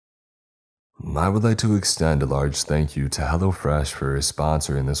I would like to extend a large thank you to HelloFresh for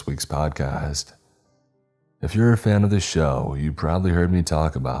sponsoring this week's podcast. If you're a fan of the show, you probably heard me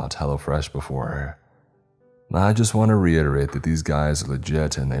talk about HelloFresh before. I just want to reiterate that these guys are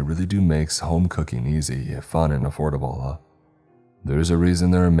legit and they really do make home cooking easy, fun, and affordable. There's a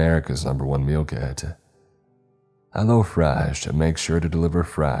reason they're America's #1 meal kit. HelloFresh makes sure to deliver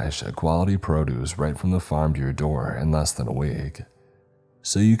fresh, quality produce right from the farm to your door in less than a week,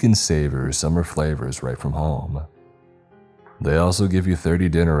 so you can savor summer flavors right from home. They also give you 30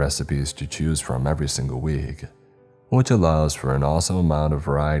 dinner recipes to choose from every single week, which allows for an awesome amount of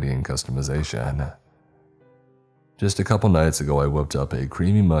variety and customization. Just a couple nights ago, I whipped up a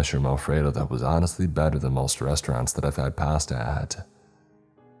creamy mushroom Alfredo that was honestly better than most restaurants that I've had pasta at.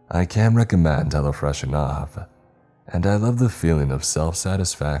 I can't recommend HelloFresh enough, and I love the feeling of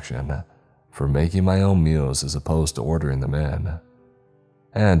self-satisfaction for making my own meals as opposed to ordering them in.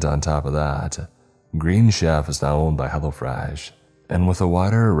 And on top of that, Green Chef is now owned by HelloFresh, and with a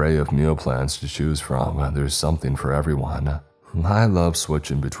wider array of meal plans to choose from, there's something for everyone. I love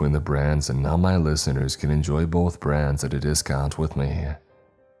switching between the brands, and now my listeners can enjoy both brands at a discount with me.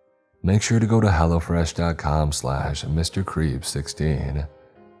 Make sure to go to hellofresh.com/MrCreep16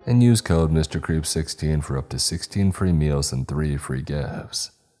 and use code MrCreep16 for up to 16 free meals and 3 free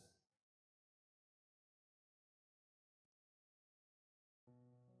gifts.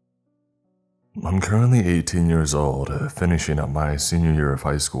 I'm currently 18 years old, finishing up my senior year of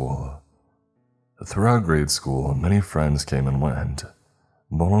high school. Throughout grade school, many friends came and went,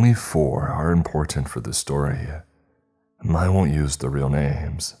 but only 4 are important for this story. I won't use their real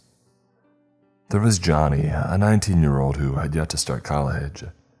names. There was Johnny, a 19-year-old who had yet to start college.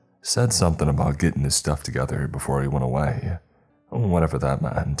 Said something about getting his stuff together before he went away, whatever that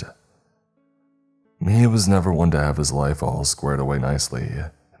meant. He was never one to have his life all squared away nicely,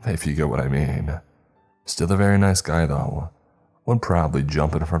 if you get what I mean. Still a very nice guy though. Would probably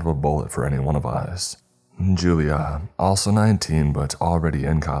jump in front of a bullet for any one of us. Julia, also 19 but already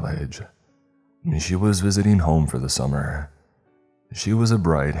in college. She was visiting home for the summer. She was a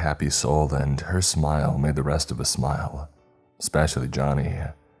bright, happy soul, and her smile made the rest of us smile, especially Johnny.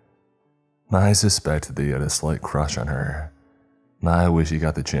 I suspect that he had a slight crush on her. I wish he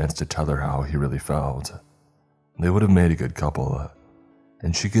got the chance to tell her how he really felt. They would have made a good couple,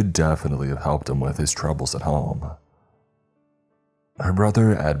 and she could definitely have helped him with his troubles at home. Her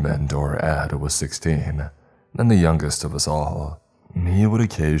brother Edmund, or Ed, was 16, and the youngest of us all. He would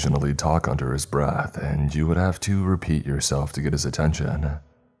occasionally talk under his breath, and you would have to repeat yourself to get his attention.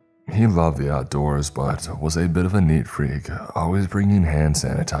 He loved the outdoors, but was a bit of a neat freak, always bringing hand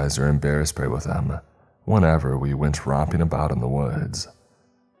sanitizer and bear spray with him whenever we went romping about in the woods,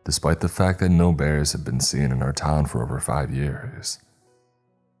 despite the fact that no bears had been seen in our town for over 5 years.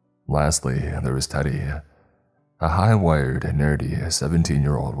 Lastly, there was Teddy, a high-wired, nerdy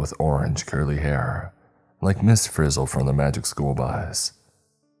 17-year-old with orange, curly hair, like Miss Frizzle from the Magic School Bus.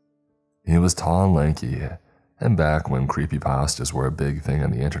 He was tall and lanky, and back when creepypastas were a big thing on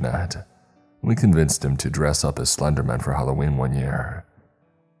the internet, we convinced him to dress up as Slenderman for Halloween one year.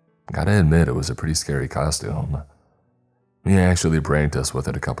 Gotta admit, it was a pretty scary costume. He actually pranked us with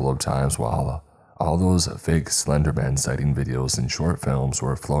it a couple of times while all those fake Slenderman sighting videos and short films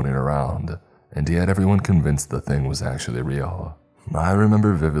were floating around, and he had everyone convinced the thing was actually real. I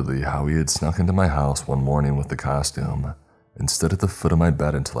remember vividly how he had snuck into my house one morning with the costume and stood at the foot of my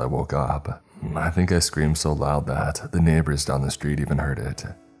bed until I woke up. I think I screamed so loud that the neighbors down the street even heard it.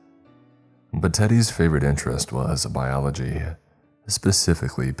 But Teddy's favorite interest was biology,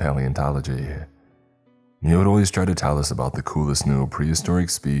 specifically paleontology. He would always try to tell us about the coolest new prehistoric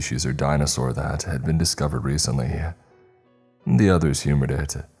species or dinosaur that had been discovered recently. The others humored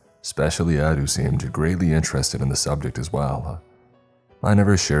it, especially Ed, who seemed greatly interested in the subject as well. I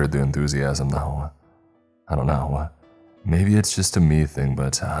never shared the enthusiasm though. I don't know, maybe it's just a me thing,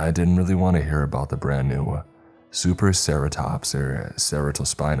 but I didn't really want to hear about the brand new Super Ceratops or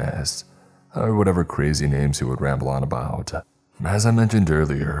Ceratospinus, or whatever crazy names he would ramble on about. As I mentioned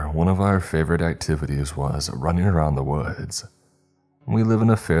earlier, one of our favorite activities was running around the woods. We live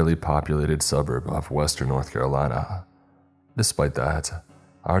in a fairly populated suburb of western North Carolina. Despite that,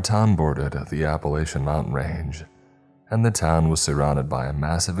 our town bordered the Appalachian mountain range, and the town was surrounded by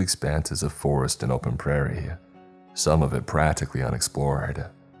massive expanses of forest and open prairie, some of it practically unexplored.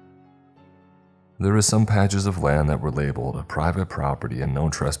 There were some patches of land that were labeled private property and no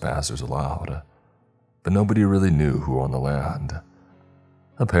trespassers allowed, but nobody really knew who owned the land.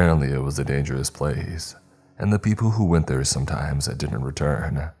 Apparently it was a dangerous place, and the people who went there sometimes didn't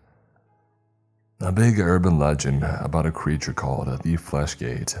return. A big urban legend about a creature called the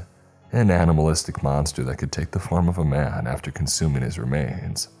Fleshgate an animalistic monster that could take the form of a man after consuming his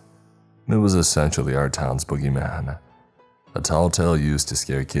remains. It was essentially our town's boogeyman, a tall tale used to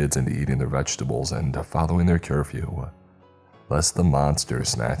scare kids into eating their vegetables and following their curfew, lest the monster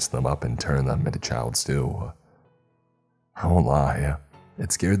snatch them up and turn them into child stew. I won't lie,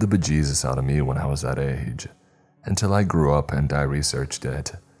 it scared the bejesus out of me when I was that age, until I grew up and I researched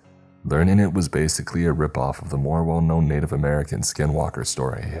it, learning it was basically a ripoff of the more well-known Native American skinwalker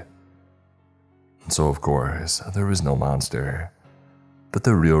story. So of course, there was no monster, but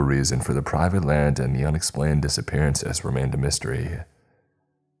the real reason for the private land and the unexplained disappearances remained a mystery.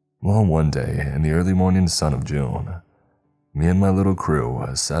 Well, one day, in the early morning sun of June, me and my little crew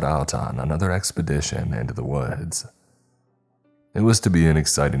set out on another expedition into the woods. It was to be an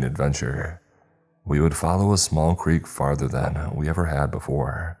exciting adventure. We would follow a small creek farther than we ever had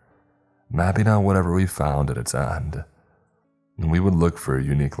before, mapping out whatever we found at its end. We would look for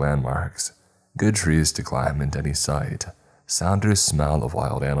unique landmarks, good trees to climb, and any sight, sound, or smell of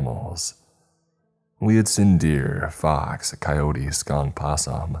wild animals. We had seen deer, fox, coyote, skunk,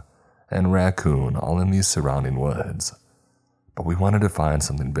 possum, and raccoon all in these surrounding woods, but we wanted to find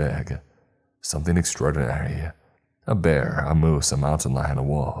something big, something extraordinary. A bear, a moose, a mountain lion, a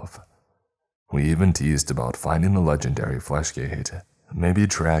wolf. We even teased about finding the legendary fleshgate, maybe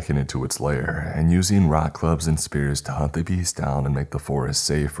tracking it to its lair and using rock clubs and spears to hunt the beast down and make the forest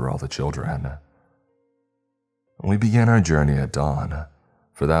safe for all the children. We began our journey at dawn,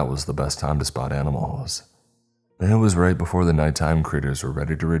 for that was the best time to spot animals. It was right before the nighttime critters were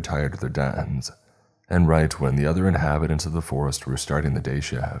ready to retire to their dens, and right when the other inhabitants of the forest were starting the day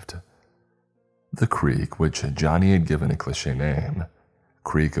shift. The creek, which Johnny had given a cliché name,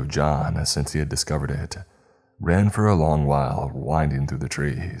 Creek of John since he had discovered it, ran for a long while, winding through the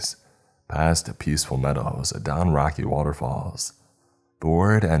trees, past peaceful meadows, down rocky waterfalls, but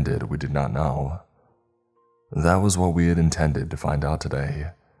where it ended we did not know. That was what we had intended to find out today.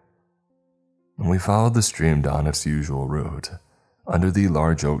 We followed the stream down its usual route, under the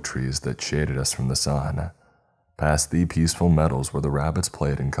large oak trees that shaded us from the sun, past the peaceful meadows where the rabbits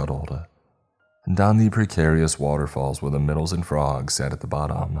played and cuddled, and down the precarious waterfalls where the minnows and frogs sat at the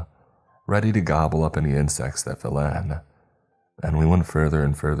bottom, ready to gobble up any insects that fell in. And we went further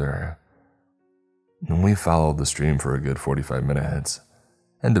and further. And we followed the stream for a good 45 minutes,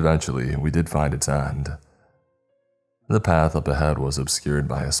 and eventually we did find its end. The path up ahead was obscured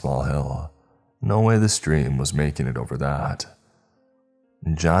by a small hill. No way the stream was making it over that.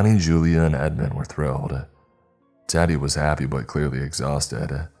 Johnny, Julia, and Edmund were thrilled. Teddy was happy but clearly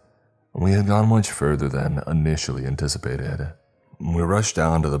exhausted. We had gone much further than initially anticipated. We rushed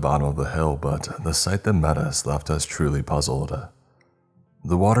down to the bottom of the hill, but the sight that met us left us truly puzzled.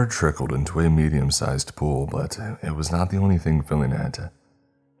 The water trickled into a medium-sized pool, but it was not the only thing filling it.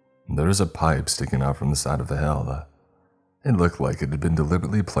 There was a pipe sticking out from the side of the hill. It looked like it had been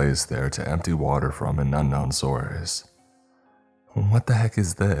deliberately placed there to empty water from an unknown source. "What the heck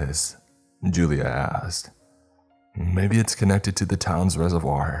is this?" Julia asked. "Maybe it's connected to the town's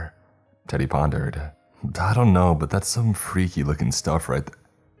reservoir," Teddy pondered. "I don't know, but that's some freaky looking stuff right there,"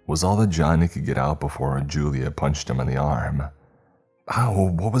 was all that Johnny could get out before Julia punched him in the arm. "Ow,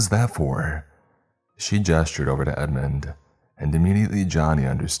 what was that for?" She gestured over to Edmund, and immediately Johnny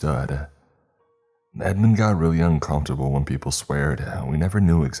understood. Edmund got really uncomfortable when people sweared, and we never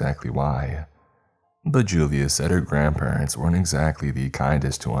knew exactly why. But Julia said her grandparents weren't exactly the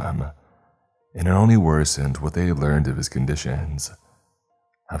kindest to him, and it only worsened what they had learned of his conditions.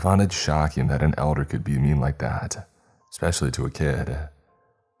 I found it shocking that an elder could be mean like that, especially to a kid.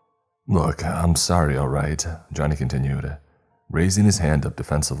 "Look, I'm sorry, all right," Johnny continued, raising his hand up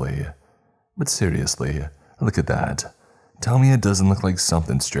defensively. "But seriously, look at that. Tell me it doesn't look like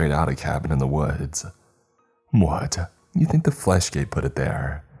something straight out of Cabin in the Woods." "What? You think the Fleshgate put it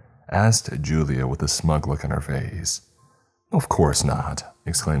there?" asked Julia with a smug look on her face. "Of course not,"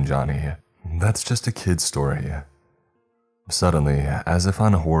 exclaimed Johnny. "That's just a kid's story." Suddenly, as if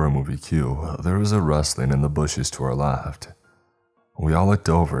on a horror movie cue, there was a rustling in the bushes to our left. We all looked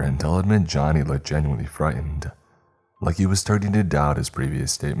over and I'll admit Johnny looked genuinely frightened, like he was starting to doubt his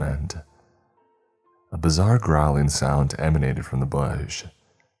previous statement. A bizarre growling sound emanated from the bush,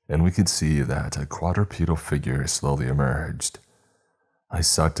 and we could see that a quadrupedal figure slowly emerged. I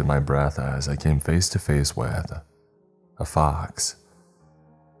sucked in my breath as I came face to face with a fox.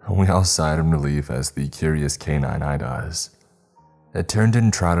 We all sighed in relief as the curious canine eyed us. It turned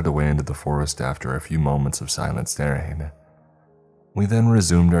and trotted away into the forest after a few moments of silent staring. We then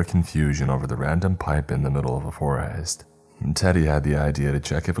resumed our confusion over the random pipe in the middle of a forest. Teddy had the idea to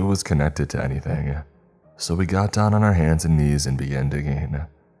check if it was connected to anything, so we got down on our hands and knees and began digging.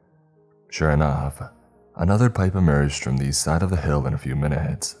 Sure enough, another pipe emerged from the east side of the hill in a few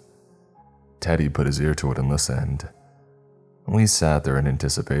minutes. Teddy put his ear to it and listened. We sat there in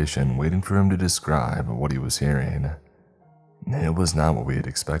anticipation, waiting for him to describe what he was hearing. It was not what we had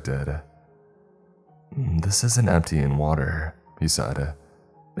expected. "This isn't emptying water," he said.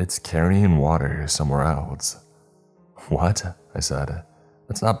 "It's carrying water somewhere else." "What?" I said.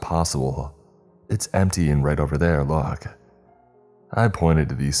 "That's not possible. It's emptying right over there, look." I pointed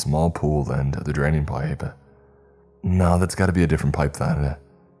to the small pool and the draining pipe. "No, that's got to be a different pipe then,"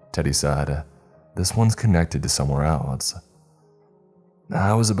 Teddy said. "This one's connected to somewhere else."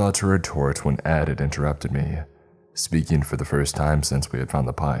 I was about to retort when Ed had interrupted me, speaking for the first time since we had found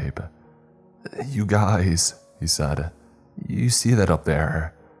the pipe. "You guys," he said, "you see that up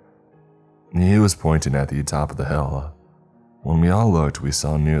there?" He was pointing at the top of the hill. When we all looked, we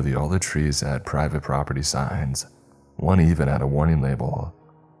saw nearly all the trees had private property signs. One even had a warning label,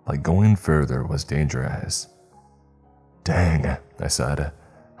 like going further was dangerous. "Dang," I said.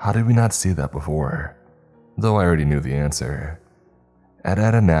 "How did we not see that before?" Though I already knew the answer. Ed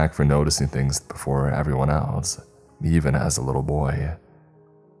had a knack for noticing things before everyone else, even as a little boy.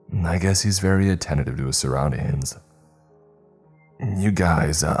 I guess he's very attentive to his surroundings. "You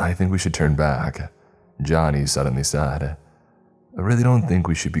guys, I think we should turn back," Johnny suddenly said. "I really don't think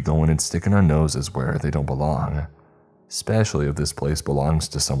we should be going and sticking our noses where they don't belong, especially if this place belongs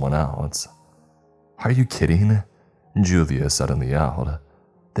to someone else." "Are you kidding?" Julia suddenly yelled.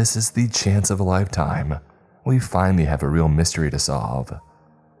 "This is the chance of a lifetime. We finally have a real mystery to solve."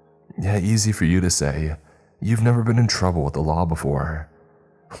 "Yeah, easy for you to say. You've never been in trouble with the law before.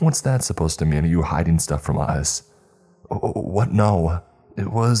 What's that supposed to mean? Are you hiding stuff from us?" "What? No.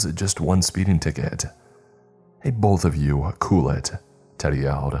 It was just one speeding ticket." "Hey, both of you, cool it," Teddy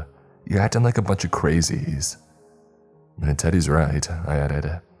yelled. "You're acting like a bunch of crazies." "And Teddy's right," I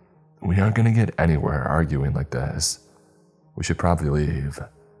added. "We aren't going to get anywhere arguing like this. We should probably leave."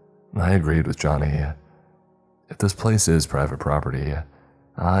 I agreed with Johnny. If this place is private property,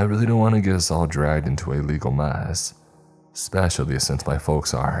 I really don't want to get us all dragged into a legal mess, especially since my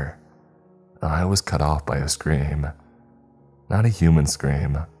folks are. I was cut off by a scream. Not a human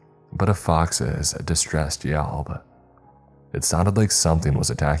scream, but a fox's distressed yelp. It sounded like something was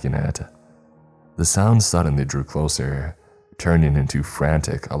attacking it. The sound suddenly drew closer, turning into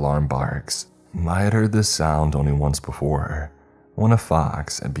frantic alarm barks. I had heard this sound only once before, when a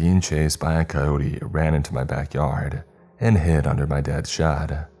fox, being chased by a coyote, ran into my backyard and hid under my dad's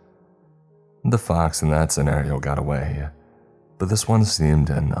shed. The fox in that scenario got away, but this one seemed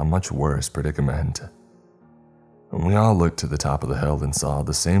in a much worse predicament. We all looked to the top of the hill and saw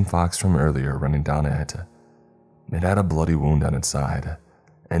the same fox from earlier running down it. It had a bloody wound on its side,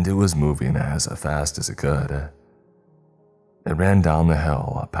 and it was moving as fast as it could. It ran down the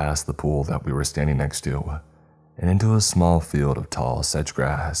hill, past the pool that we were standing next to, and into a small field of tall sedge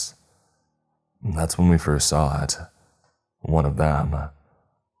grass. That's when we first saw it. One of them.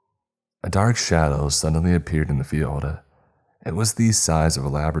 A dark shadow suddenly appeared in the field. It was the size of a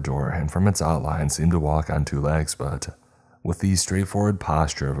Labrador, and from its outline seemed to walk on two legs, but with the straightforward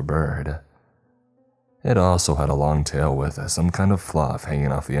posture of a bird. It also had a long tail with some kind of fluff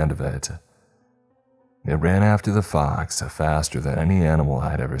hanging off the end of it. It ran after the fox faster than any animal I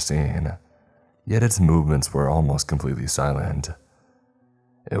had ever seen, yet its movements were almost completely silent.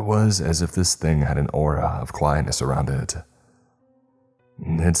 It was as if this thing had an aura of quietness around it.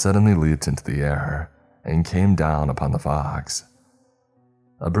 It suddenly leaped into the air and came down upon the fox.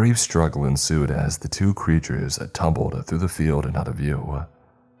 A brief struggle ensued as the two creatures tumbled through the field and out of view.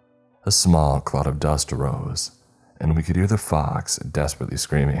 A small cloud of dust arose, and we could hear the fox desperately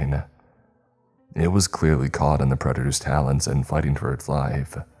screaming. It was clearly caught in the predator's talons and fighting for its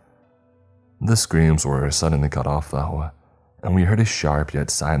life. The screams were suddenly cut off though, and we heard a sharp yet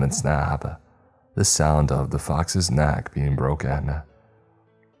silent snap, the sound of the fox's neck being broken.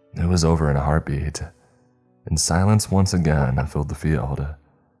 It was over in a heartbeat, and silence once again filled the field,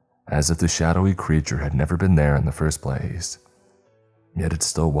 as if the shadowy creature had never been there in the first place. Yet it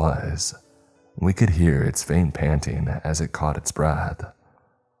still was. We could hear its faint panting as it caught its breath.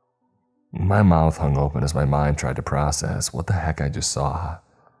 My mouth hung open as my mind tried to process what the heck I just saw.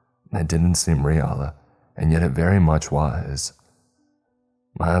 It didn't seem real, and yet it very much was.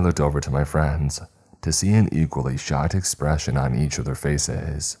 I looked over to my friends to see an equally shocked expression on each of their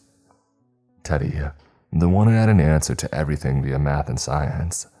faces. Teddy, the one who had an answer to everything via math and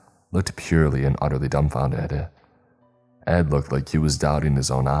science, looked purely and utterly dumbfounded. Ed looked like he was doubting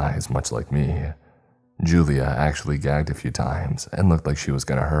his own eyes, much like me. Julia actually gagged a few times and looked like she was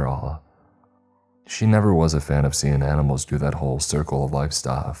gonna hurl. She never was a fan of seeing animals do that whole circle of life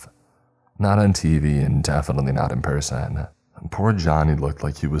stuff. Not on TV and definitely not in person. Poor Johnny looked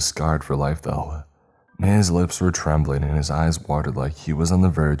like he was scarred for life though. His lips were trembling and his eyes watered like he was on the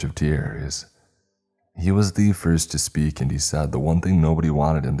verge of tears. He was the first to speak and he said the one thing nobody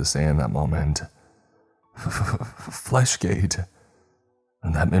wanted him to say in that moment. Fleshgate.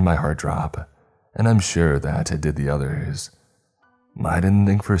 And that made my heart drop, and I'm sure that it did the others. I didn't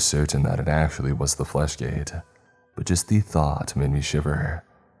think for certain that it actually was the Fleshgate, but just the thought made me shiver.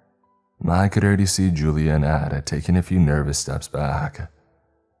 I could already see Julia and Ed taking a few nervous steps back.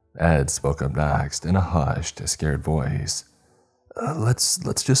 Ed spoke up next in a hushed, scared voice. Let's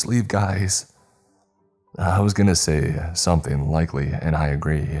just leave, guys. I was gonna say something likely, and I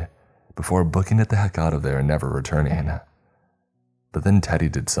agree, before booking it the heck out of there and never returning. But then Teddy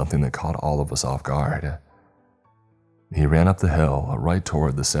did something that caught all of us off guard. He ran up the hill, right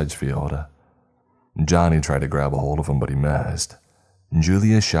toward the sedge field. Johnny tried to grab a hold of him, but he missed.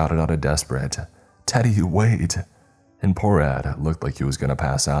 Julia shouted out a desperate, "Teddy, wait!" And poor Ed looked like he was gonna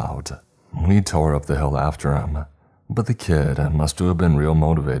pass out. We tore up the hill after him, but the kid must have been real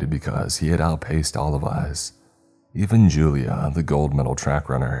motivated because he had outpaced all of us, even Julia, the gold medal track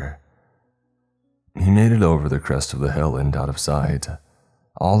runner. He made it over the crest of the hill and out of sight.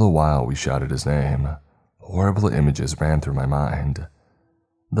 All the while we shouted his name. Horrible images ran through my mind.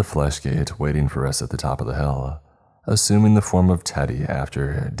 The Fleshgate waiting for us at the top of the hill, assuming the form of Teddy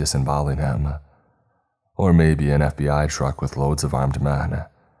after disemboweling him. Or maybe an FBI truck with loads of armed men,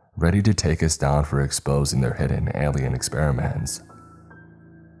 ready to take us down for exposing their hidden alien experiments.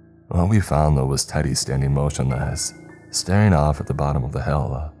 What we found though was Teddy standing motionless, staring off at the bottom of the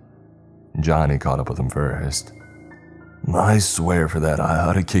hill. Johnny caught up with him first. I swear for that I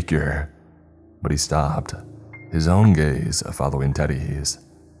ought to kick your... But he stopped, his own gaze following Teddy's.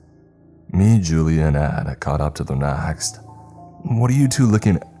 Me, Julia, and Ed caught up to them next. What are you two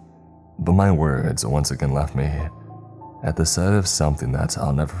looking at? But my words once again left me, at the sight of something that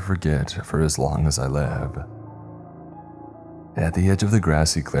I'll never forget for as long as I live. At the edge of the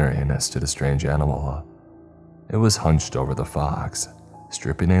grassy clearing stood a strange animal. It was hunched over the fox,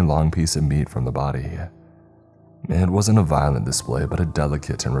 stripping a long piece of meat from the body. It wasn't a violent display, but a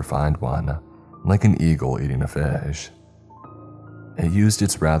delicate and refined one, like an eagle eating a fish. It used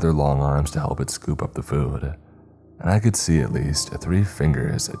its rather long arms to help it scoop up the food, and I could see at least 3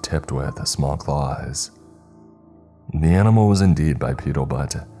 fingers tipped with small claws. The animal was indeed bipedal,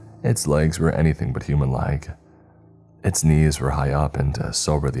 but its legs were anything but human-like. Its knees were high up and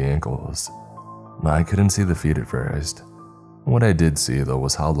so were the ankles. I couldn't see the feet at first. What I did see, though,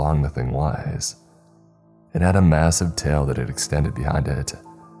 was how long the thing was. It had a massive tail that had extended behind it,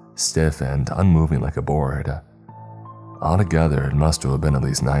 stiff and unmoving like a board. Altogether, it must have been at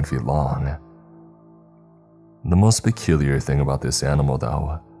least 9 feet long. The most peculiar thing about this animal,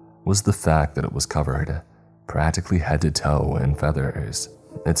 though, was the fact that it was covered, practically head to toe, in feathers.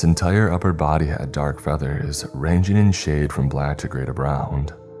 Its entire upper body had dark feathers, ranging in shade from black to gray to brown.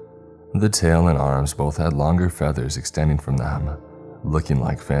 The tail and arms both had longer feathers extending from them, looking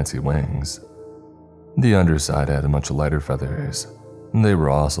like fancy wings. The underside had much lighter feathers. They were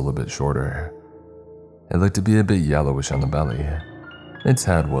also a bit shorter. It looked to be a bit yellowish on the belly. Its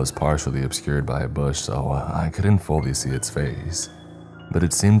head was partially obscured by a bush, so I couldn't fully see its face, but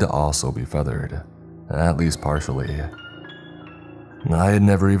it seemed to also be feathered, at least partially. I had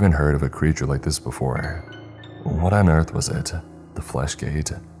never even heard of a creature like this before. What on earth was it? The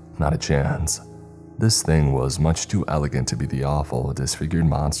Fleshgate? Not a chance. This thing was much too elegant to be the awful, disfigured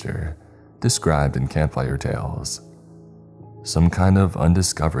monster described in campfire tales. Some kind of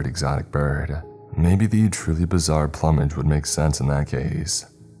undiscovered exotic bird. Maybe the truly bizarre plumage would make sense in that case.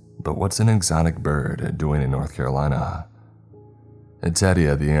 But what's an exotic bird doing in North Carolina? Teddy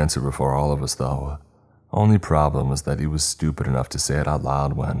had the answer before all of us, though. Only problem was that he was stupid enough to say it out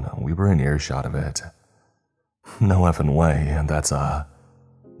loud when we were in earshot of it. No effing way, that's a...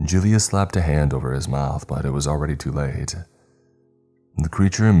 Julia slapped a hand over his mouth, but it was already too late. The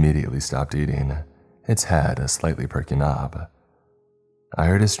creature immediately stopped eating, its head slightly perking up. I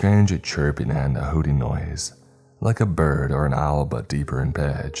heard a strange chirping and a hooting noise, like a bird or an owl but deeper in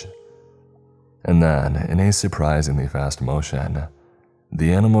pitch. And then, in a surprisingly fast motion,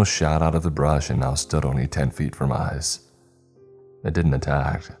 the animal shot out of the brush and now stood only 10 feet from us. It didn't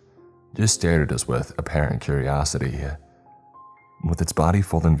attack, just stared at us with apparent curiosity. With its body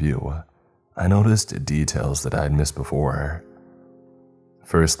full in view, I noticed details that I had missed before.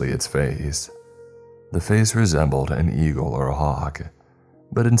 Firstly, its face. The face resembled an eagle or a hawk,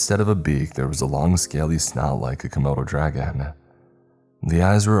 but instead of a beak, there was a long scaly snout like a Komodo dragon. The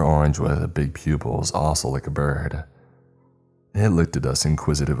eyes were orange with big pupils, also like a bird. It looked at us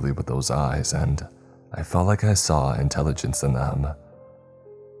inquisitively with those eyes, and I felt like I saw intelligence in them.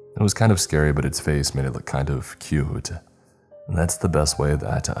 It was kind of scary, but its face made it look kind of cute. That's the best way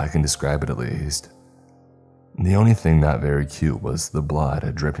that I can describe it, at least. The only thing not very cute was the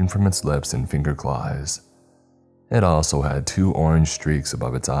blood dripping from its lips and finger claws. It also had 2 orange streaks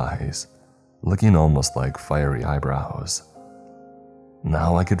above its eyes, looking almost like fiery eyebrows.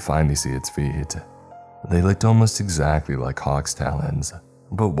 Now I could finally see its feet. They looked almost exactly like hawk's talons,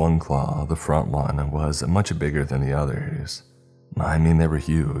 but one claw, the front one, was much bigger than the others. I mean, they were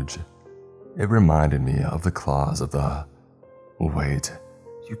huge. It reminded me of the claws of the... Wait,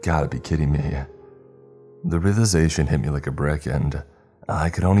 you gotta be kidding me. The realization hit me like a brick, and I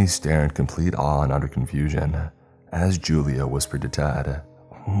could only stare in complete awe and utter confusion as Julia whispered to Ted,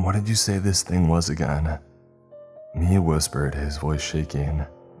 "What did you say this thing was again?" He whispered, his voice shaking.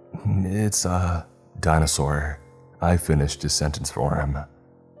 "It's a dinosaur." I finished his sentence for him.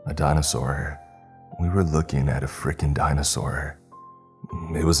 A dinosaur. We were looking at a freaking dinosaur.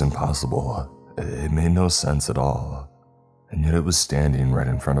 It was impossible. It made no sense at all. And yet it was standing right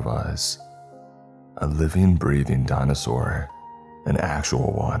in front of us. A living, breathing dinosaur. An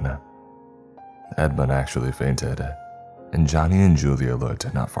actual one. Edmund actually fainted, and Johnny and Julia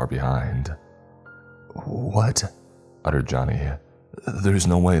looked not far behind. "What?" uttered Johnny. "There's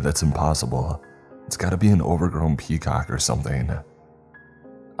no way, that's impossible. It's gotta be an overgrown peacock or something."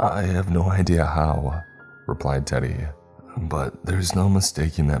 "I have no idea how," replied Teddy, "but there's no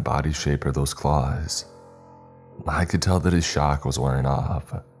mistaking that body shape or those claws." I could tell that his shock was wearing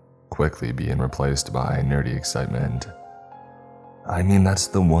off, quickly being replaced by nerdy excitement. "I mean, that's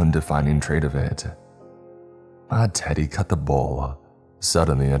the one defining trait of it." Teddy, cut the bull,"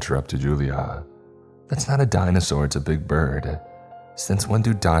 suddenly interrupted Julia. "That's not a dinosaur, it's a big bird. Since when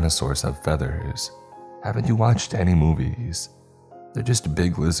do dinosaurs have feathers? Haven't you watched any movies? They're just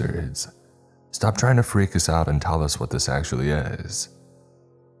big lizards. Stop trying to freak us out and tell us what this actually is."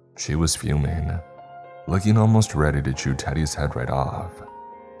 She was fuming, looking almost ready to chew Teddy's head right off.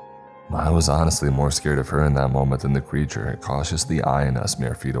 I was honestly more scared of her in that moment than the creature cautiously eyeing us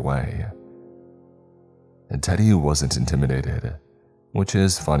mere feet away. And Teddy wasn't intimidated, which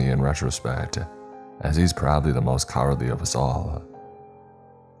is funny in retrospect, as he's probably the most cowardly of us all.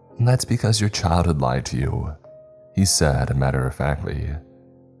 "That's because your childhood lied to you," he said matter-of-factly.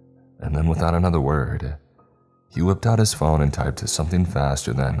 And then without another word, he whipped out his phone and typed something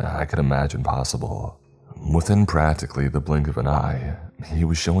faster than I could imagine possible. Within practically the blink of an eye, he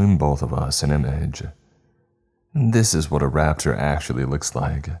was showing both of us an image. This is what a raptor actually looks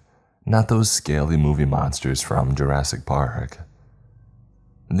like, not those scaly movie monsters from Jurassic Park.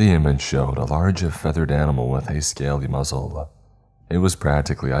 The image showed a large feathered animal with a scaly muzzle. It was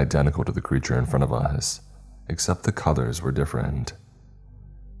practically identical to the creature in front of us, except the colors were different.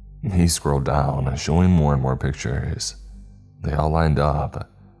 He scrolled down, showing more and more pictures. They all lined up,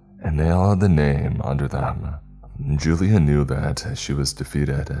 and they all had the name under them. Julia knew that she was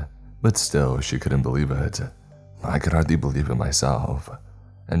defeated, but still she couldn't believe it. I could hardly believe it myself,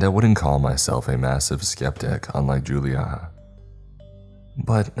 and I wouldn't call myself a massive skeptic unlike Julia.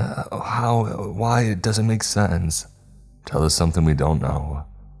 "But why, it doesn't make sense. Tell us something we don't know,"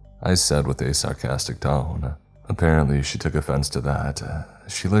 I said with a sarcastic tone. Apparently she took offense to that.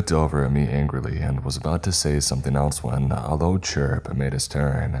 She looked over at me angrily and was about to say something else when a low chirp made its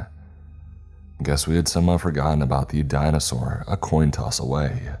turn. Guess we had somehow forgotten about the dinosaur a coin toss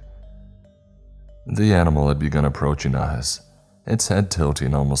away. The animal had begun approaching us, its head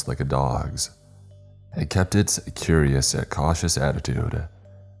tilting almost like a dog's. It kept its curious yet cautious attitude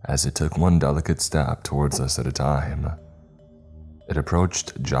as it took one delicate step towards us at a time. It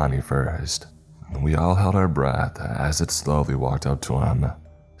approached Johnny first. We all held our breath as it slowly walked up to him,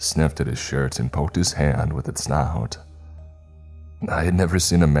 sniffed at his shirt, and poked his hand with its snout. I had never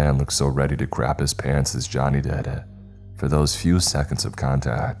seen a man look so ready to crap his pants as Johnny did for those few seconds of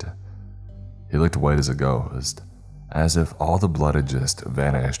contact. He looked white as a ghost, as if all the blood had just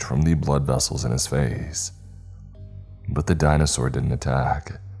vanished from the blood vessels in his face. But the dinosaur didn't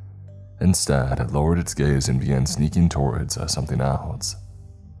attack. Instead, it lowered its gaze and began sneaking towards something else.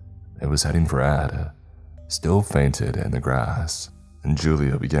 It was heading for Ed, still fainted in the grass, and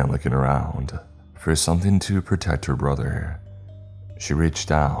Julia began looking around for something to protect her brother. She reached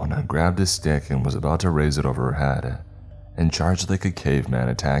down, grabbed a stick, and was about to raise it over her head and charged like a caveman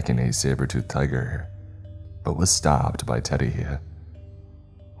attacking a saber-toothed tiger, but was stopped by Teddy.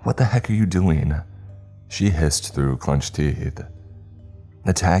 "What the heck are you doing?" she hissed through clenched teeth.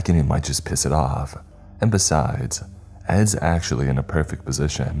 "Attacking it might just piss it off, and besides, Ed's actually in a perfect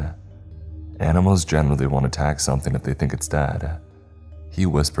position. Animals generally won't attack something if they think it's dead. He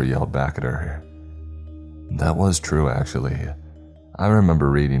yelled back at her. That was true, actually. I remember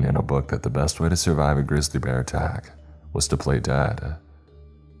reading in a book that the best way to survive a grizzly bear attack was to play dead.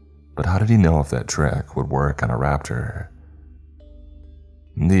 But how did he know if that trick would work on a raptor?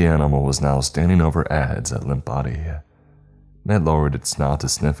 The animal was now standing over Ed's limp body. It lowered its snout to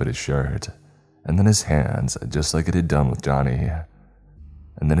sniff at his shirt, and then his hands, just like it had done with Johnny.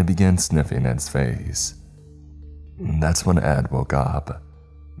 And then it began sniffing Ed's face. That's when Ed woke up,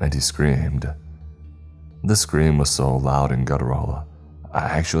 and he screamed. The scream was so loud and guttural, I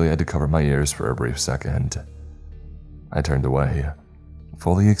actually had to cover my ears for a brief second. I turned away,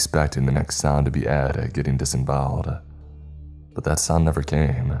 fully expecting the next sound to be Ed getting disemboweled. But that sound never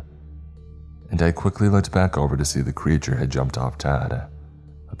came, and I quickly looked back over to see the creature had jumped off Ted,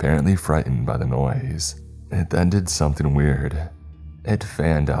 apparently frightened by the noise. It then did something weird. It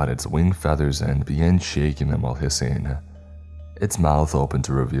fanned out its wing feathers and began shaking them while hissing. Its mouth opened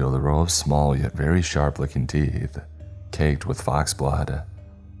to reveal a row of small yet very sharp-looking teeth, caked with foxblood.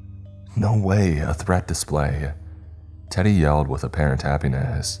 No way, a threat display. Teddy yelled with apparent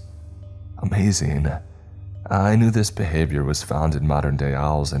happiness. Amazing. I knew this behavior was found in modern-day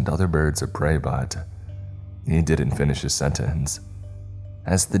owls and other birds of prey, but he didn't finish his sentence,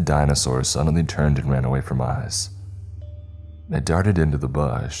 as the dinosaur suddenly turned and ran away from us. It darted into the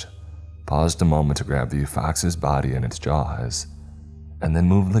bush, paused a moment to grab the fox's body in its jaws, and then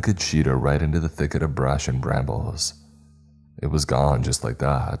moved like a cheetah right into the thicket of brush and brambles. It was gone just like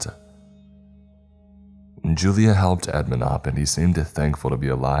that. Julia helped Edmund up, and he seemed thankful to be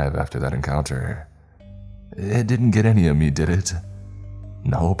alive after that encounter. It didn't get any of me, did it?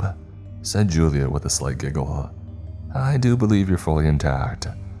 Nope, said Julia with a slight giggle. I do believe you're fully intact,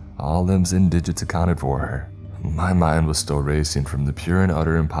 all limbs and digits accounted for. My mind was still racing from the pure and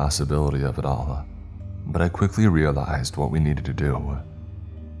utter impossibility of it all, but I quickly realized what we needed to do.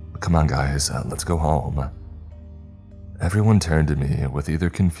 Come on guys, let's go home. Everyone turned to me with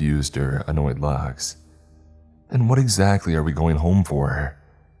either confused or annoyed looks. And what exactly are we going home for?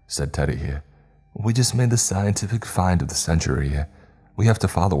 Said Teddy. We just made the scientific find of the century. We have to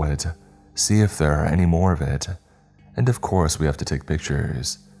follow it, see if there are any more of it. And of course we have to take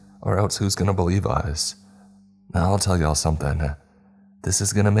pictures, or else who's gonna believe us? I'll tell y'all something. This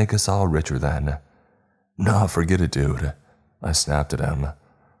is gonna make us all richer then. Nah, forget it, dude. I snapped at him.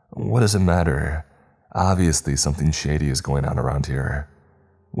 What does it matter? Obviously something shady is going on around here.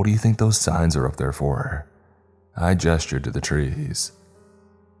 What do you think those signs are up there for? I gestured to the trees.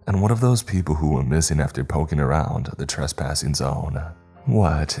 And what of those people who went missing after poking around the trespassing zone?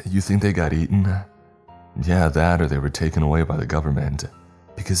 What, you think they got eaten? Yeah, that or they were taken away by the government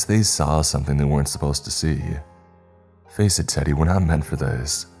because they saw something they weren't supposed to see. Face it, Teddy, we're not meant for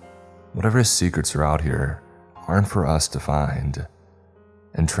this. Whatever secrets are out here aren't for us to find.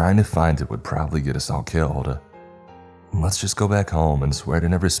 And trying to find it would probably get us all killed. Let's just go back home and swear to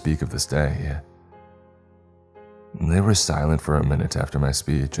never speak of this day. They were silent for a minute after my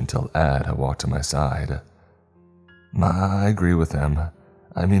speech until Ed walked to my side. I agree with him.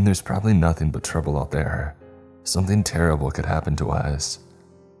 I mean, there's probably nothing but trouble out there. Something terrible could happen to us.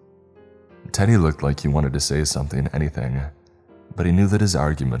 Teddy looked like he wanted to say something, anything, but he knew that his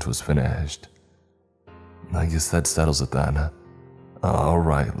argument was finished. I guess that settles it then.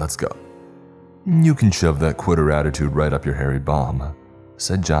 Alright, let's go. You can shove that quitter attitude right up your hairy bum,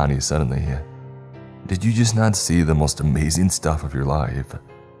 said Johnny suddenly. Did you just not see the most amazing stuff of your life?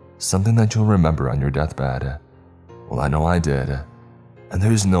 Something that you'll remember on your deathbed? Well, I know I did. And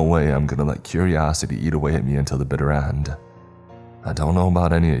there's no way I'm gonna let curiosity eat away at me until the bitter end. I don't know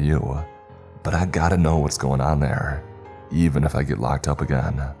about any of you, but I gotta know what's going on there, even if I get locked up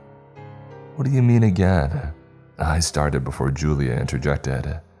again. What do you mean again? I started before Julia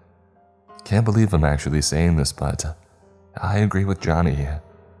interjected. Can't believe I'm actually saying this, but I agree with Johnny.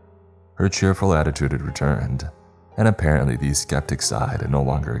 Her cheerful attitude had returned, and apparently the skeptic side no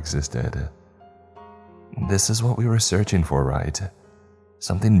longer existed. This is what we were searching for, right?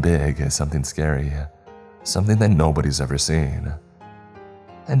 Something big, something scary, something that nobody's ever seen.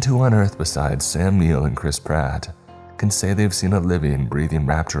 And who on earth besides Sam Neill and Chris Pratt can say they've seen a living, breathing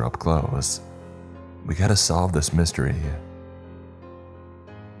raptor up close? We gotta solve this mystery.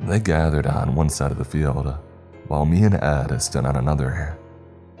 They gathered on one side of the field, while me and Ed stood on another.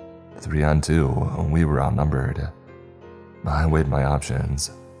 3 on 2, we were outnumbered. I weighed my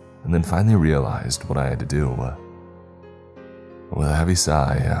options, and then finally realized what I had to do. With a heavy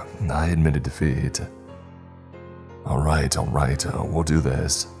sigh, I admitted defeat. Alright, we'll do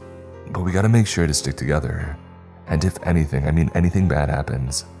this. But we gotta make sure to stick together. And if anything, I mean anything bad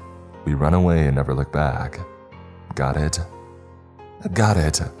happens, We run away and never look back. Got it? Got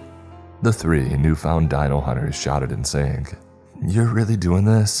it. The three newfound dino hunters shouted in sync. You're really doing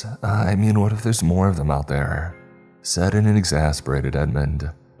this? I mean, what if there's more of them out there? Said an exasperated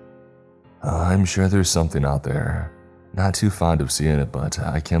Edmund. I'm sure there's something out there. Not too fond of seeing it, but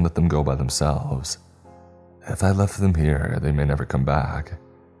I can't let them go by themselves. If I left them here, they may never come back,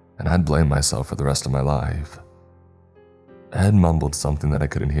 and I'd blame myself for the rest of my life. Ed mumbled something that I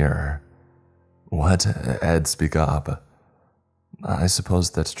couldn't hear. What? Ed, speak up. I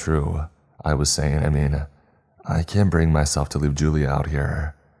suppose that's true, I was saying. I mean, I can't bring myself to leave Julia out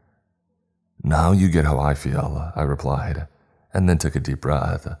here. Now you get how I feel, I replied, and then took a deep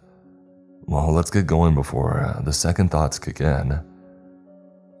breath. Well, let's get going before the second thoughts kick in.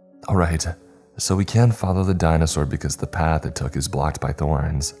 Alright, so we can't follow the dinosaur because the path it took is blocked by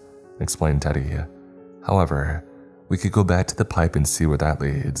thorns, explained Teddy. However, we could go back to the pipe and see where that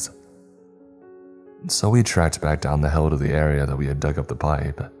leads. So we trekked back down the hill to the area that we had dug up the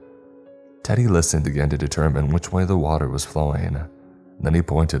pipe. Teddy listened again to determine which way the water was flowing. Then he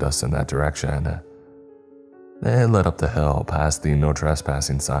pointed us in that direction. It led up the hill past the no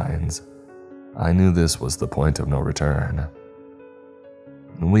trespassing signs. I knew this was the point of no return.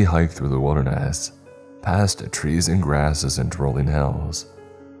 We hiked through the wilderness, past trees and grasses and rolling hills,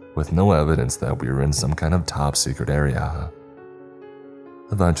 with no evidence that we were in some kind of top-secret area.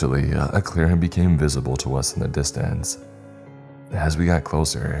 Eventually, a clearing became visible to us in the distance. As we got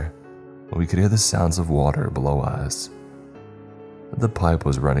closer, we could hear the sounds of water below us. The pipe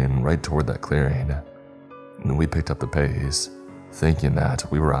was running right toward that clearing. We picked up the pace, thinking that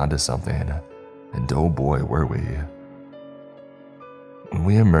we were onto something, and oh boy were we.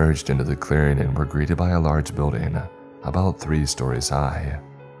 We emerged into the clearing and were greeted by a large building, about 3 stories high.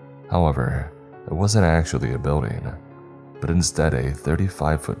 However, it wasn't actually a building, but instead a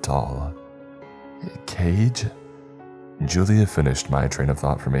 35-foot tall cage? Julia finished my train of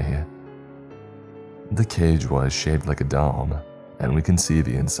thought for me. The cage was shaped like a dome, and we can see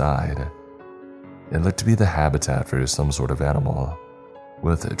the inside. It looked to be the habitat for some sort of animal,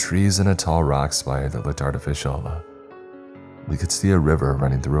 with trees and a tall rock spire that looked artificial. We could see a river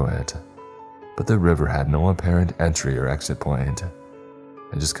running through it, but the river had no apparent entry or exit point.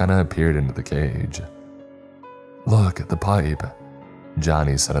 It just kind of appeared into the cage. Look, the pipe,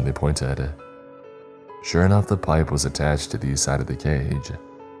 Johnny suddenly pointed. Sure enough, the pipe was attached to the side of the cage,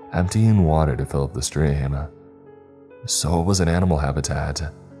 emptying water to fill up the stream. So it was an animal habitat,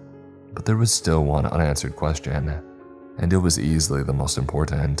 but there was still one unanswered question, and it was easily the most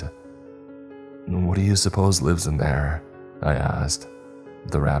important. What do you suppose lives in there? I asked.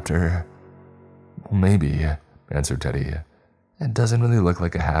 The raptor? Well, maybe, answered Teddy. It doesn't really look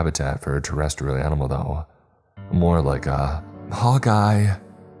like a habitat for a terrestrial animal though. More like a Hawkeye.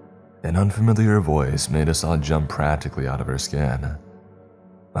 An unfamiliar voice made us all jump practically out of our skin.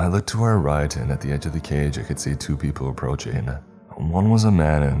 I looked to our right, and at the edge of the cage I could see 2 people approaching. One was a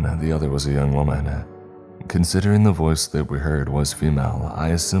man and the other was a young woman. Considering the voice that we heard was female, I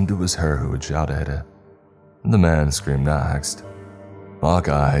assumed it was her who had shouted. The man screamed next.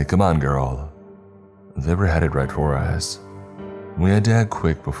 Hawkeye, come on girl. They were headed right for us. We had to act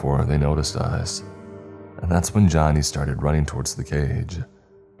quick before they noticed us, and that's when Johnny started running towards the cage.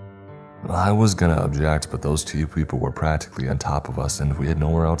 I was gonna object, but those 2 people were practically on top of us and we had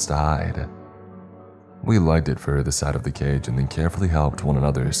nowhere else to hide. We lugged it for the side of the cage and then carefully helped one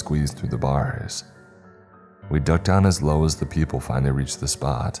another squeeze through the bars. We ducked down as low as the people finally reached the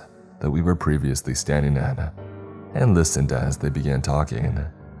spot that we were previously standing at, and listened as they began talking.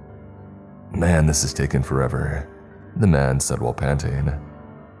 Man, this is taking forever, the man said while panting.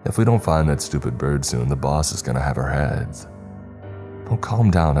 If we don't find that stupid bird soon, the boss is gonna have our heads. Oh,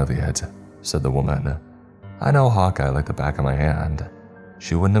 calm down, Elliot, said the woman. I know Hawkeye like the back of my hand.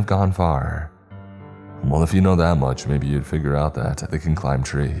 She wouldn't have gone far. Well, if you know that much, maybe you'd figure out that they can climb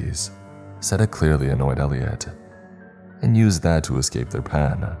trees, said a clearly annoyed Elliot, and use that to escape their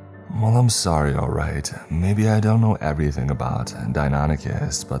pen. Well, I'm sorry, alright. Maybe I don't know everything about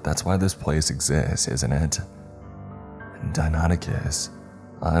Deinonychus, but that's why this place exists, isn't it? Deinonychus,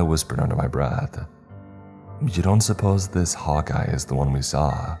 I whispered under my breath. You don't suppose this Hawkeye is the one we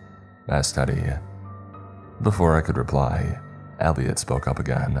saw? Asked Teddy. Before I could reply, Elliot spoke up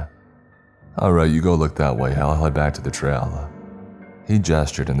again. Alright, you go look that way, I'll head back to the trail. He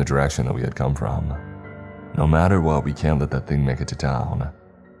gestured in the direction that we had come from. No matter what, we can't let that thing make it to town.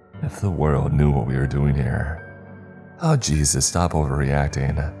 If the world knew what we were doing here. Oh Jesus, stop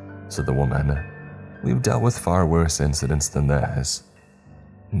overreacting, said the woman. We've dealt with far worse incidents than this.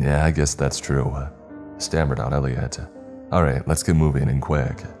 Yeah, I guess that's true, stammered out Elliot. Alright, let's get moving and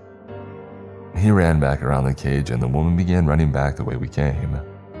quick. He ran back around the cage and the woman began running back the way we came,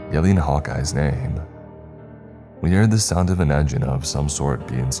 yelling Hawkeye's name. We heard the sound of an engine of some sort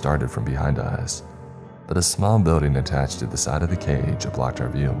being started from behind us, but a small building attached to the side of the cage blocked our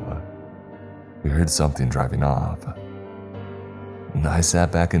view. We heard something driving off. I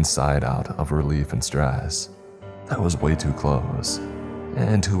sat back inside out of relief and stress. That was way too close.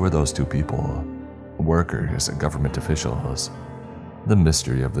 And who were those two people? Workers and government officials. The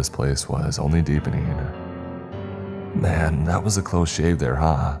mystery of this place was only deepening. Man, that was a close shave there,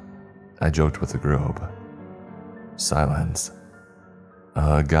 huh? I joked with the group. Silence.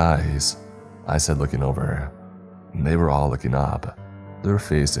 Guys, I said, looking over. They were all looking up, their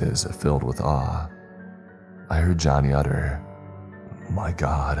faces filled with awe. I heard Johnny utter, "My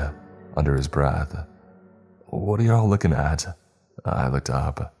God," under his breath. "What are y'all looking at?" I looked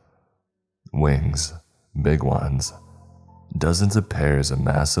up. Wings, big ones. Dozens of pairs of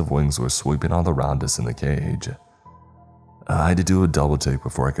massive wings were sweeping all around us in the cage. I had to do a double take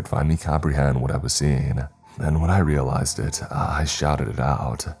before I could finally comprehend what I was seeing, and when I realized it, I shouted it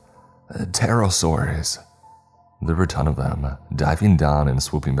out. Pterosaurs! There were a ton of them, diving down and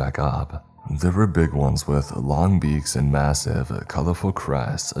swooping back up. There were big ones with long beaks and massive, colorful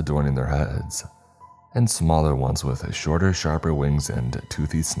crests adorning their heads, and smaller ones with shorter, sharper wings and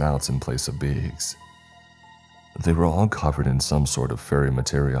toothy snouts in place of beaks. They were all covered in some sort of furry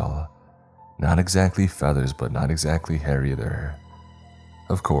material. Not exactly feathers, but not exactly hair either.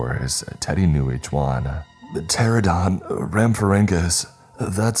 Of course, Teddy knew each one. Pterodon, Rhamphorhynchus,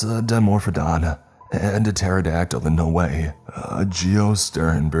 that's a Dimorphodon, and a pterodactyl in no way, a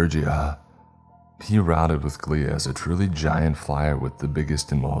Geosternbergia. He routed with glee as a truly giant flyer with the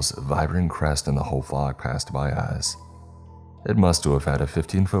biggest and most vibrant crest in the whole flock passed by us. It must have had a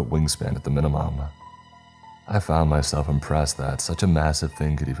 15-foot wingspan at the minimum. I found myself impressed that such a massive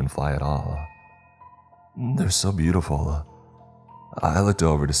thing could even fly at all. They're so beautiful. I looked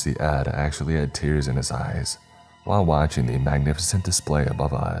over to see Ed actually had tears in his eyes while watching the magnificent display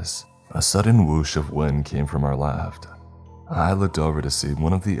above us. A sudden whoosh of wind came from our left. I looked over to see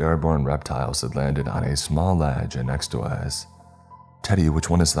one of the airborne reptiles had landed on a small ledge next to us. "Teddy, which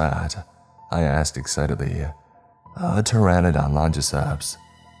one is that?" I asked excitedly. "A Pteranodon longiceps.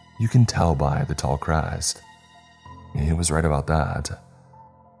 You can tell by the tall crest." He was right about that.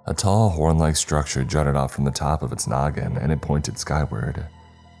 A tall horn-like structure jutted out from the top of its noggin and it pointed skyward.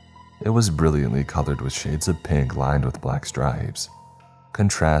 It was brilliantly colored with shades of pink lined with black stripes,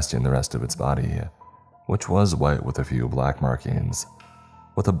 contrasting the rest of its body, which was white with a few black markings,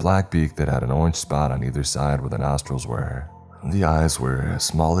 with a black beak that had an orange spot on either side where the nostrils were. The eyes were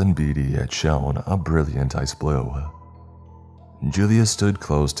small and beady yet shone a brilliant ice blue. Julia stood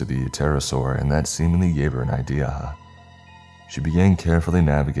close to the pterosaur and that seemingly gave her an idea. She began carefully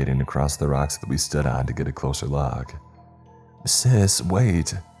navigating across the rocks that we stood on to get a closer look. "Sis,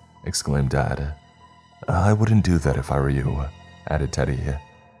 wait," exclaimed Dad. "I wouldn't do that if I were you," added Teddy.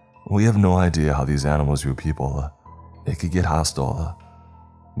 "We have no idea how these animals view people. It could get hostile."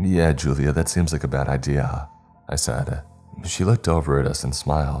 "Yeah, Julia, that seems like a bad idea," I said. She looked over at us and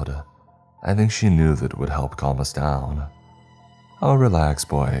smiled. I think she knew that it would help calm us down. "Oh, relax,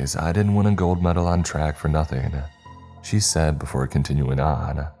 boys. I didn't win a gold medal on track for nothing," she said before continuing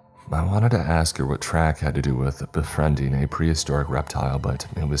on. I wanted to ask her what track had to do with befriending a prehistoric reptile, but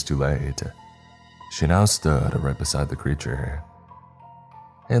it was too late. She now stood right beside the creature.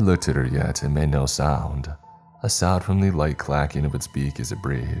 It looked at her, yet it made no sound, aside from the light clacking of its beak as it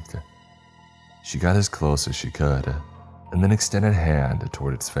breathed. She got as close as she could, and then extended a hand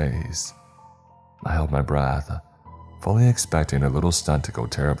toward its face. I held my breath, fully expecting a little stunt to go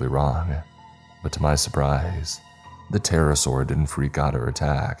terribly wrong, but to my surprise, the pterosaur didn't freak out or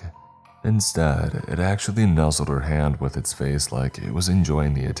attack. Instead, it actually nuzzled her hand with its face like it was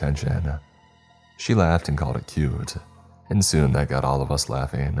enjoying the attention. She laughed and called it cute, and soon that got all of us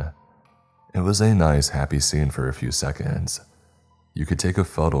laughing. It was a nice, happy scene for a few seconds. You could take a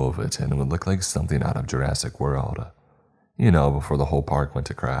photo of it and it would look like something out of Jurassic World. You know, before the whole park went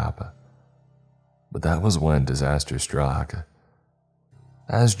to crap. But that was when disaster struck.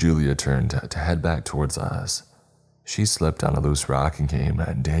 As Julia turned to head back towards us, she slipped on a loose rock and came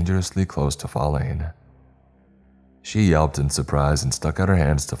dangerously close to falling. She yelped in surprise and stuck out her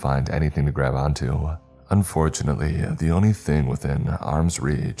hands to find anything to grab onto. Unfortunately, the only thing within arm's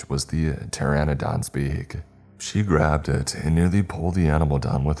reach was the pteranodon's beak. She grabbed it and nearly pulled the animal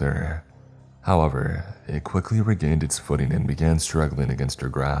down with her. However, it quickly regained its footing and began struggling against her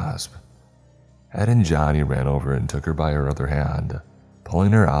grasp. Ed and Johnny ran over and took her by her other hand,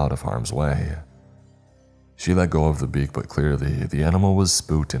 pulling her out of harm's way. She let go of the beak, but clearly the animal was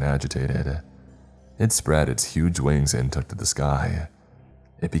spooked and agitated. It spread its huge wings and took to the sky.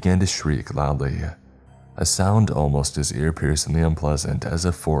 It began to shriek loudly, a sound almost as ear-piercingly unpleasant as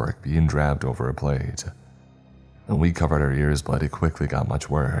a fork being dragged over a plate. And we covered our ears, but it quickly got much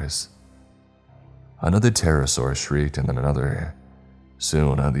worse. Another pterosaur shrieked, and then another.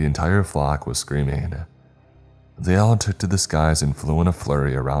 Soon, the entire flock was screaming. They all took to the skies and flew in a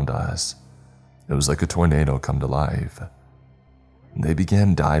flurry around us. It was like a tornado come to life. They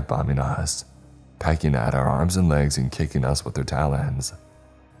began dive-bombing us, pecking at our arms and legs and kicking us with their talons.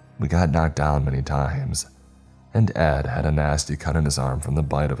 We got knocked down many times, and Ed had a nasty cut in his arm from the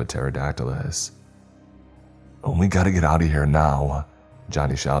bite of a pterodactylus. "Oh, we gotta get out of here now,"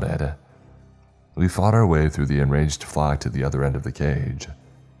 Johnny shouted. We fought our way through the enraged flock to the other end of the cage.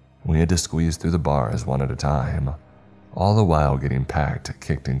 We had to squeeze through the bars one at a time, all the while getting pecked,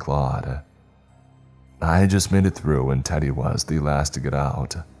 kicked, and clawed. I had just made it through and Teddy was the last to get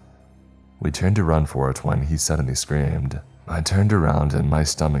out. We turned to run for it when he suddenly screamed. I turned around and my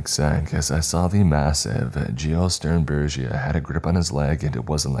stomach sank as I saw the massive Geosternbergia had a grip on his leg and it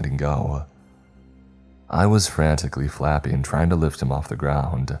wasn't letting go. I was frantically flapping, trying to lift him off the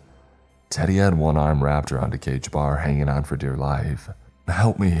ground. Teddy had one arm wrapped around a cage bar, hanging on for dear life.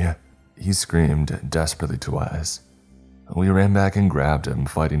 "Help me," he screamed desperately to us. We ran back and grabbed him,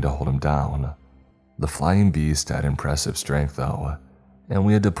 fighting to hold him down. The flying beast had impressive strength though, and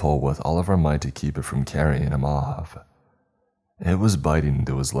we had to pull with all of our might to keep it from carrying him off. It was biting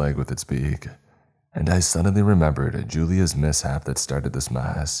into his leg with its beak, and I suddenly remembered Julia's mishap that started this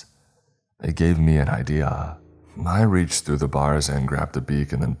mess. It gave me an idea. I reached through the bars and grabbed the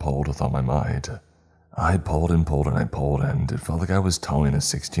beak and then pulled with all my might. I pulled and pulled and I pulled, and it felt like I was towing a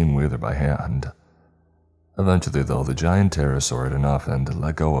 16-wheeler by hand. Eventually though, the giant pterosaur had enough and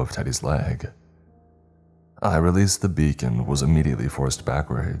let go of Teddy's leg. I released the beak and was immediately forced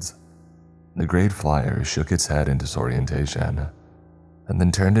backwards. The great flyer shook its head in disorientation, and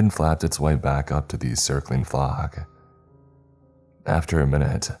then turned and flapped its way back up to the circling flock. After a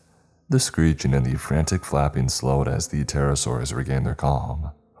minute, the screeching and the frantic flapping slowed as the pterosaurs regained their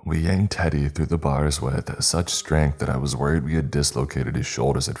calm. We yanked Teddy through the bars with such strength that I was worried we had dislocated his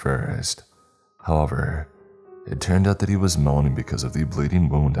shoulders at first. However, it turned out that he was moaning because of the bleeding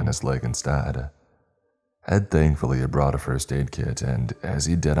wound on his leg instead. Ed thankfully had brought a first aid kit, and as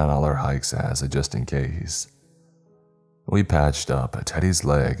he did on all our hikes as a just in case. We patched up Teddy's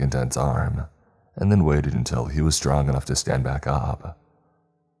leg and Ed's arm, and then waited until he was strong enough to stand back up.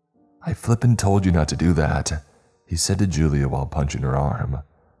 "I flippin' told you not to do that," he said to Julia while punching her arm.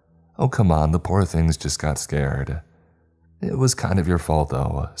 "Oh, come on, the poor thing's just got scared." "It was kind of your fault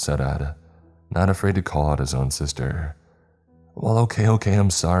though," said Ed, not afraid to call out his own sister. "Well, okay, I'm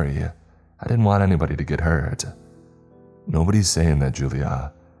sorry. I didn't want anybody to get hurt." "Nobody's saying that,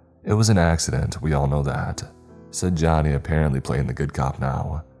 Julia. It was an accident, we all know that," said Johnny, apparently playing the good cop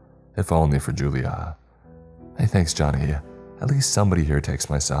now, if only for Julia. "Hey, thanks, Johnny. At least somebody here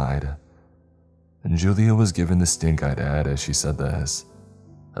takes my side." And Julia was giving the stink-eyed Ed as she said this,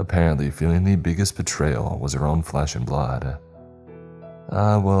 apparently feeling the biggest betrayal was her own flesh and blood.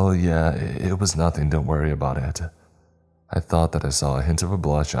 Well, yeah, it was nothing, don't worry about it." I thought that I saw a hint of a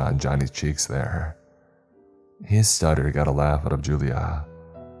blush on Johnny's cheeks there. His stutter got a laugh out of Julia,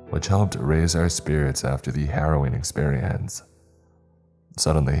 which helped raise our spirits after the harrowing experience.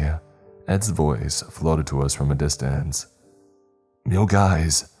 Suddenly, Ed's voice floated to us from a distance. "Yo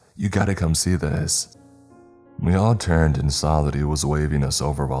guys, you gotta come see this." We all turned and saw that he was waving us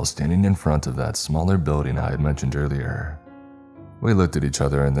over while standing in front of that smaller building I had mentioned earlier. We looked at each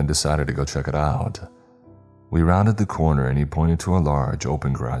other and then decided to go check it out. We rounded the corner and he pointed to a large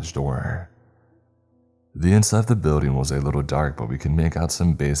open garage door. The inside of the building was a little dark, but we could make out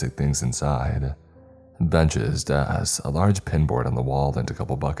some basic things inside. Benches, desks, a large pinboard on the wall, and a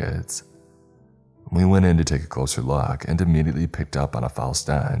couple buckets. We went in to take a closer look and immediately picked up on a foul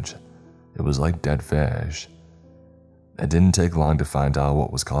stench. It was like dead fish. It didn't take long to find out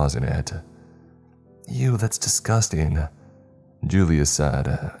what was causing it. "Ew, that's disgusting," Julia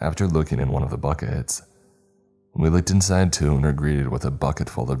said after looking in one of the buckets. We looked inside too and were greeted with a bucket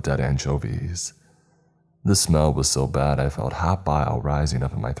full of dead anchovies. The smell was so bad I felt hot bile rising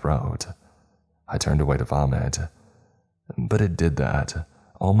up in my throat. I turned away to vomit. But it did that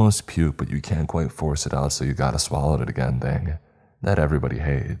almost puke but you can't quite force it out so you gotta swallow it again thing that everybody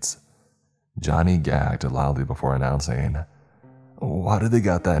hates. Johnny gagged loudly before announcing, "Why do they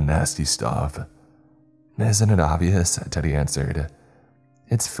got that nasty stuff?" "Isn't it obvious?" Teddy answered.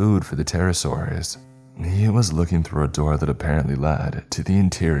 "It's food for the pterosaurs." He was looking through a door that apparently led to the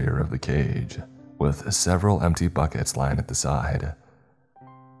interior of the cage, with several empty buckets lying at the side.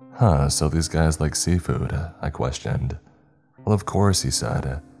 Huh, so these guys like seafood, I questioned. Well, of course, he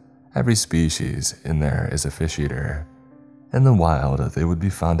said. Every species in there is a fish eater. In the wild, they would be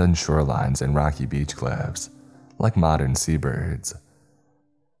found on shorelines and rocky beach cliffs, like modern seabirds.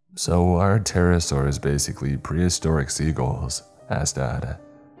 So are pterosaurs basically prehistoric seagulls? Asked Dad,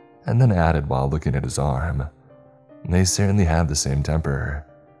 and then added while looking at his arm. They certainly have the same temper.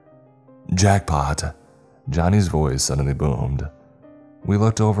 Jackpot! Johnny's voice suddenly boomed. We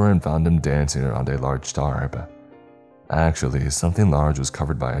looked over and found him dancing around a large tarp. Actually, something large was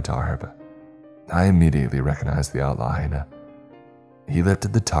covered by a tarp. I immediately recognized the outline. He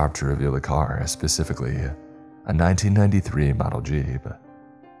lifted the tarp to reveal a car, specifically a 1993 model Jeep.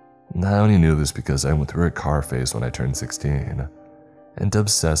 I only knew this because I went through a car phase when I turned 16, and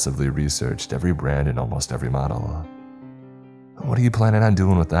obsessively researched every brand and almost every model. What are you planning on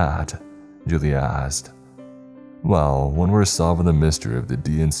doing with that? Julia asked. Well, when we're solving the mystery of the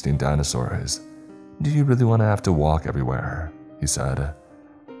de-extinct dinosaurs, do you really want to have to walk everywhere? He said.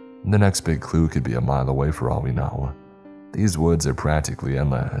 The next big clue could be a mile away for all we know. These woods are practically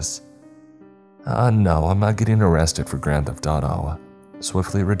endless. No, I'm not getting arrested for Grand Theft Auto,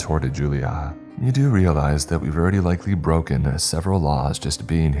 swiftly retorted Julia. You do realize that we've already likely broken several laws just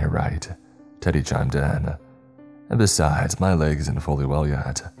being here, right? Teddy chimed in. And besides, my leg isn't fully well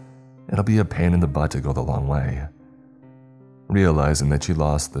yet. It'll be a pain in the butt to go the long way. Realizing that she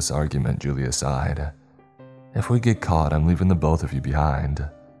lost this argument, Julia sighed. If we get caught, I'm leaving the both of you behind.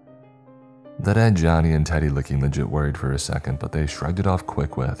 That had Johnny and Teddy looking legit worried for a second, but they shrugged it off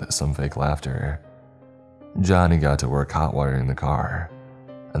quick with some fake laughter. Johnny got to work hot wiring the car,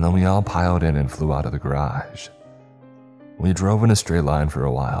 and then we all piled in and flew out of the garage. We drove in a straight line for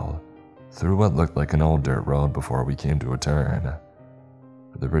a while, through what looked like an old dirt road before we came to a turn.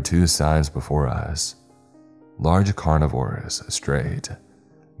 There were two signs before us. Large carnivores, straight.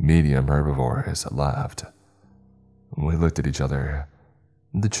 Medium herbivores, left. We looked at each other.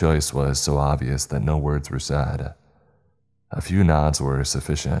 The choice was so obvious that no words were said. A few nods were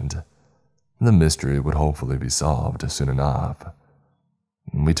sufficient. The mystery would hopefully be solved soon enough.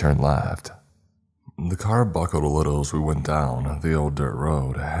 We turned left. The car buckled a little as we went down the old dirt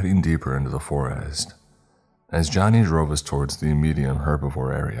road, heading deeper into the forest. As Johnny drove us towards the medium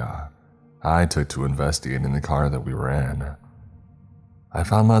herbivore area, I took to investigating the car that we were in. I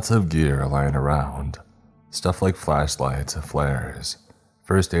found lots of gear lying around, stuff like flashlights, flares,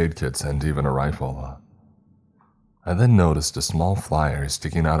 first aid kits, and even a rifle. I then noticed a small flyer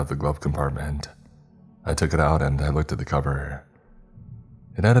sticking out of the glove compartment. I took it out and I looked at the cover.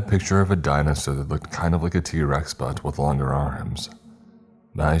 It had a picture of a dinosaur that looked kind of like a T-Rex but with longer arms.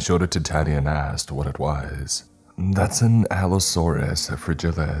 I showed it to Teddy and asked what it was. That's an Allosaurus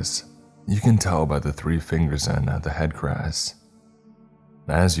fragilis. You can tell by the 3 fingers and the head crest.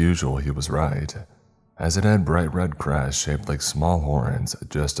 As usual, he was right, as it had bright red crests shaped like small horns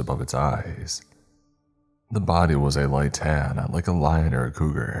just above its eyes. The body was a light tan, like a lion or a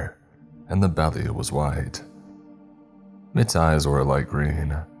cougar, and the belly was white. Its eyes were light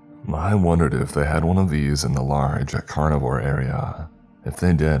green. I wondered if they had one of these in the large carnivore area. If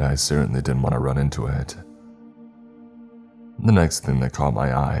they did, I certainly didn't want to run into it. The next thing that caught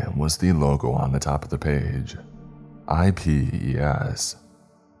my eye was the logo on the top of the page. IPES.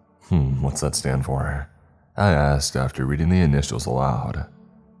 What's that stand for? I asked after reading the initials aloud.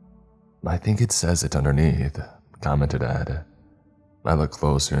 I think it says it underneath, commented Ed. I looked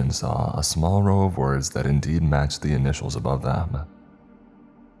closer and saw a small row of words that indeed matched the initials above them.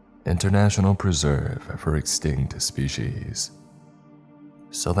 International Preserve for Extinct Species.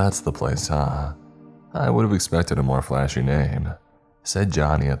 So that's the place, huh? I would have expected a more flashy name, said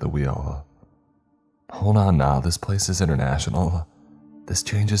Johnny at the wheel. Hold on now, this place is international. This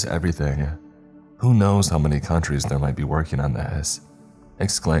changes everything. Who knows how many countries there might be working on this,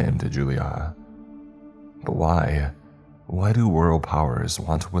 exclaimed Julia. But why? Why do world powers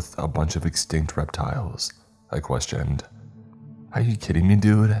want with a bunch of extinct reptiles? I questioned. Are you kidding me,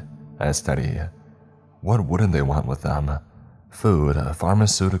 dude? Asked Teddy. What wouldn't they want with them? Food,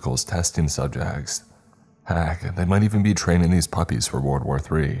 pharmaceuticals, testing subjects. Heck, they might even be training these puppies for World War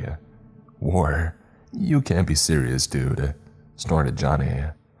III. War? You can't be serious, dude, snorted Johnny.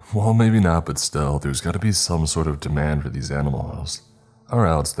 Well, maybe not, but still, there's gotta be some sort of demand for these animals, or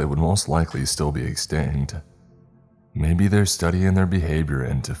else they would most likely still be extinct. Maybe they're studying their behavior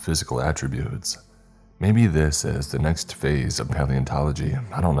into physical attributes. Maybe this is the next phase of paleontology,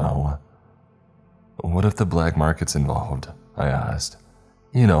 I don't know. What if the black market's involved? I asked.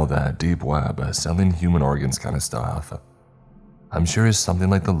 You know, that deep web, selling human organs kind of stuff. I'm sure something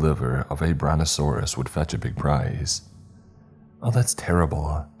like the liver of a brontosaurus would fetch a big price. "Oh, that's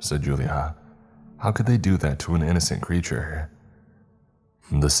terrible," said Julia. "How could they do that to an innocent creature?"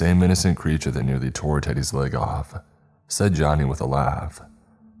 "The same innocent creature that nearly tore Teddy's leg off," said Johnny with a laugh.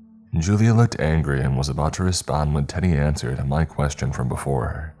 Julia looked angry and was about to respond when Teddy answered my question from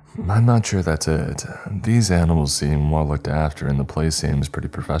before. "I'm not sure that's it. These animals seem well looked after and the place seems pretty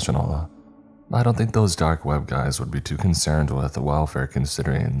professional. I don't think those dark web guys would be too concerned with the welfare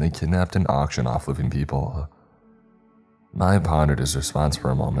considering they kidnapped and auctioned off living people." I pondered his response for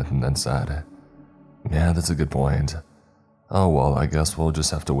a moment and then said, "Yeah, that's a good point. Oh well, I guess we'll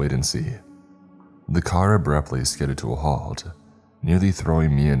just have to wait and see." The car abruptly skidded to a halt, nearly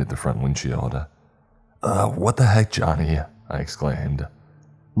throwing me into the front windshield. What the heck, Johnny?" I exclaimed.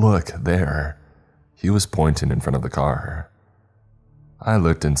 "Look, there." He was pointing in front of the car. I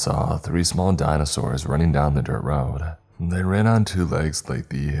looked and saw 3 small dinosaurs running down the dirt road. They ran on 2 legs like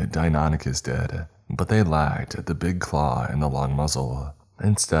the Deinonychus did, but they lacked the big claw and the long muzzle.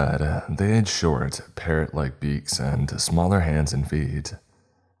 Instead, they had short, parrot-like beaks and smaller hands and feet.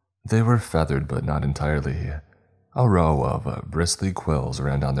 They were feathered but not entirely. A row of bristly quills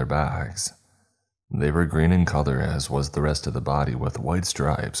ran down their backs. They were green in color as was the rest of the body with white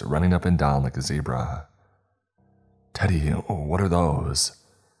stripes running up and down like a zebra. "Teddy, what are those?"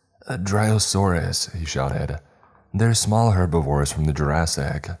 "A Dryosaurus," he shouted. "They're small herbivores from the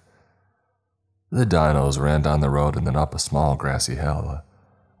Jurassic." The dinos ran down the road and then up a small grassy hill.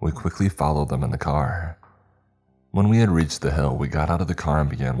 We quickly followed them in the car. When we had reached the hill, we got out of the car and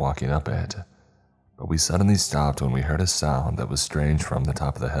began walking up it. But we suddenly stopped when we heard a sound that was strange from the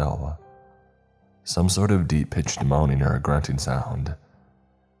top of the hill. Some sort of deep-pitched moaning or a grunting sound.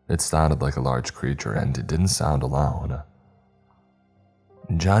 It sounded like a large creature and it didn't sound alone.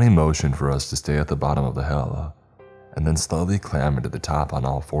 Johnny motioned for us to stay at the bottom of the hill, and then slowly clambered to the top on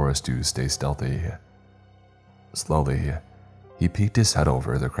all fours to stay stealthy. Slowly, he peeked his head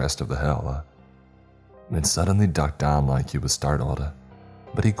over the crest of the hill. It suddenly ducked down like he was startled,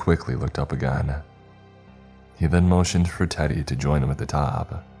 but he quickly looked up again. He then motioned for Teddy to join him at the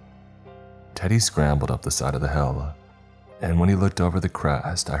top. Teddy scrambled up the side of the hill, and when he looked over the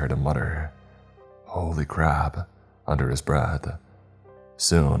crest, I heard him mutter, "Holy crap," under his breath.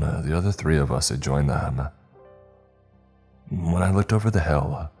 Soon, the other 3 of us had joined them. When I looked over the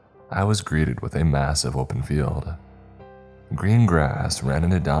hill, I was greeted with a massive open field. Green grass ran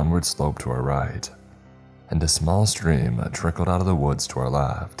in a downward slope to our right, and a small stream trickled out of the woods to our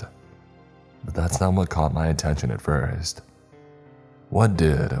left. But that's not what caught my attention at first. What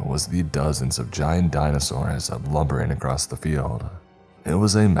did was the dozens of giant dinosaurs lumbering across the field. It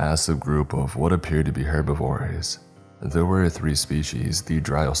was a massive group of what appeared to be herbivores. There were 3 species, the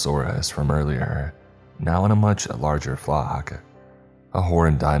Dryosaurus from earlier, now in a much larger flock. A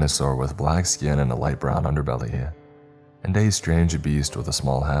horned dinosaur with black skin and a light brown underbelly, and a strange beast with a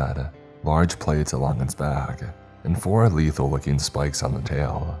small head, large plates along its back, and 4 lethal-looking spikes on the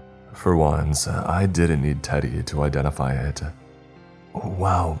tail. For once, I didn't need Teddy to identify it.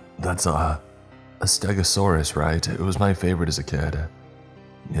 "Wow, that's a Stegosaurus, right? It was my favorite as a kid."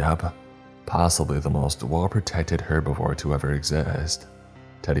 "Yep, possibly the most well-protected herbivore to ever exist,"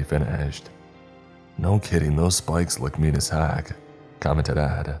 Teddy finished. "No kidding, those spikes look mean as heck," commented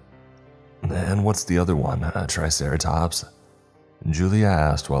Ed. "And what's the other one, a Triceratops?" Julia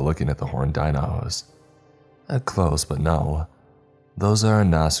asked while looking at the horned dinos. Close, but no. Those are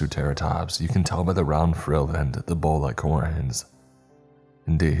Nasuteratops, you can tell by the round frill and the bow-like horns.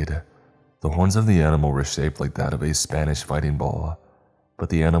 Indeed, the horns of the animal were shaped like that of a Spanish fighting bull, but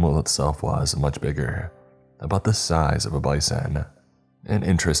the animal itself was much bigger, about the size of a bison. An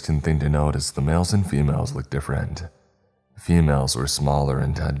interesting thing to note is the males and females look different. Females were smaller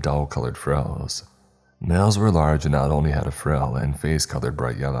and had dull-colored frills. Males were large and not only had a frill and face colored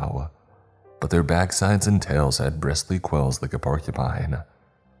bright yellow, but their backsides and tails had bristly quills like a porcupine.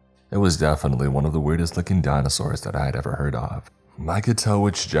 It was definitely one of the weirdest looking dinosaurs that I had ever heard of. I could tell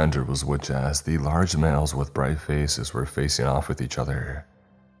which gender was which as the large males with bright faces were facing off with each other.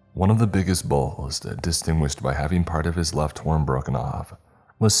 One of the biggest bulls, distinguished by having part of his left horn broken off,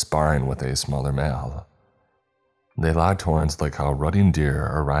 was sparring with a smaller male. They locked horns like how rutting deer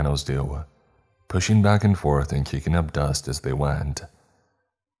or rhinos do, pushing back and forth and kicking up dust as they went.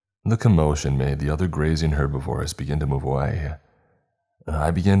 The commotion made the other grazing herbivores begin to move away. I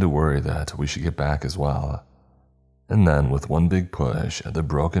began to worry that we should get back as well. And then, with one big push, the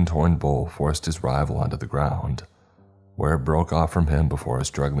broken torn bull forced his rival onto the ground, where it broke off from him before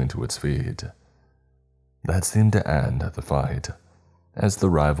struggling to its feet. That seemed to end the fight, as the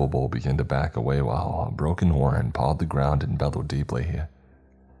rival bull began to back away while Broken Horn pawed the ground and bellowed deeply.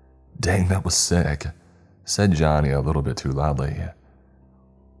 "Dang, that was sick," said Johnny a little bit too loudly.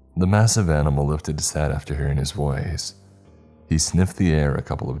 The massive animal lifted his head after hearing his voice. He sniffed the air a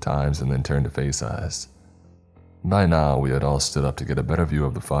couple of times and then turned to face us. By now, we had all stood up to get a better view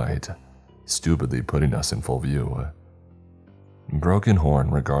of the fight, stupidly putting us in full view. Broken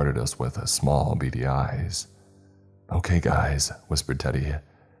Horn regarded us with small, beady eyes. "Okay, guys," whispered Teddy.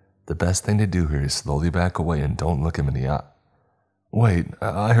 "The best thing to do here is slowly back away and don't look him in the eye." "Wait,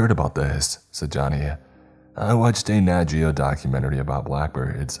 I heard about this," said Johnny. "I watched a Nat Geo documentary about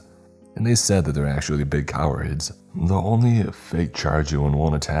blackbirds, and they said that they're actually big cowards. They'll only fake charge you and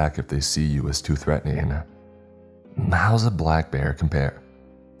won't attack if they see you as too threatening. How's a black bear compare?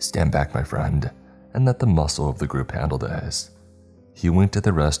 Stand back, my friend, and let the muscle of the group handle this." He winked at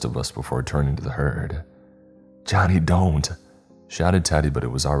the rest of us before turning to the herd. "Johnny, don't!" shouted Teddy, but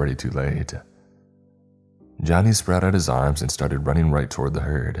it was already too late. Johnny spread out his arms and started running right toward the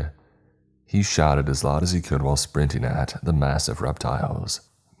herd. He shouted as loud as he could while sprinting at the massive reptiles.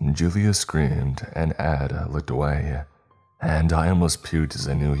 Julia screamed, and Ed looked away, and I almost puked as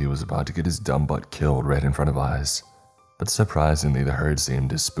I knew he was about to get his dumb butt killed right in front of us. But surprisingly, the herd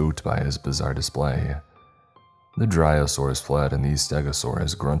seemed spooked by his bizarre display. The Dryosaurs fled and these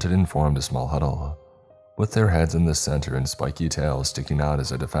Stegosaurs grunted and formed a small huddle, with their heads in the center and spiky tails sticking out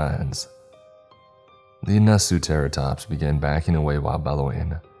as a defense. The Nesuteratops began backing away while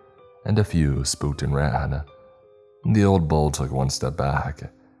bellowing, and a few spooked and ran. The old bull took one step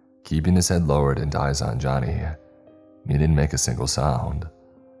back, keeping his head lowered and eyes on Johnny. He didn't make a single sound.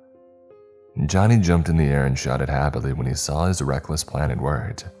 Johnny jumped in the air and shouted happily when he saw his reckless plan had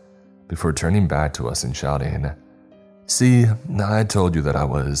worked, before turning back to us and shouting, "See, I told you that I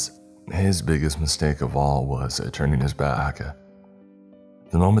was." His biggest mistake of all was turning his back.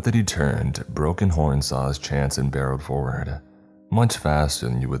 The moment that he turned, Broken Horn saw his chance and barreled forward, much faster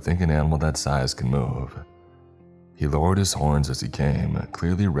than you would think an animal that size can move. He lowered his horns as he came,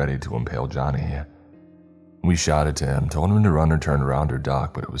 clearly ready to impale Johnny. We shouted to him, told him to run or turn around or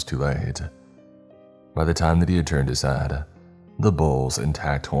duck, but it was too late. By the time that he had turned his head, the bull's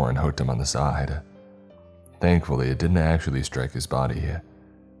intact horn hooked him on the side. Thankfully, it didn't actually strike his body,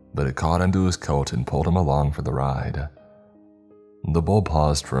 but it caught onto his coat and pulled him along for the ride. The bull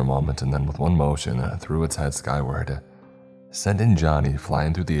paused for a moment and then with one motion threw its head skyward, sending Johnny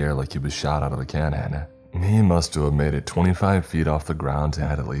flying through the air like he was shot out of a cannon. He must have made it 25 feet off the ground and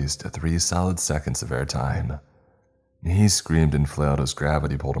had at least 3 solid seconds of airtime. He screamed and flailed as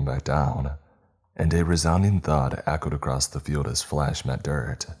gravity pulled him back down, and a resounding thud echoed across the field as flesh met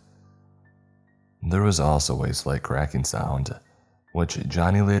dirt. There was also a slight cracking sound, which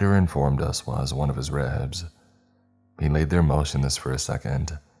Johnny later informed us was one of his ribs. He laid there motionless for a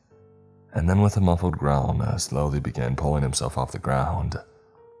second, and then with a muffled groan, slowly began pulling himself off the ground.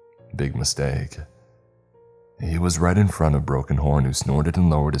 Big mistake. He was right in front of Broken Horn, who snorted and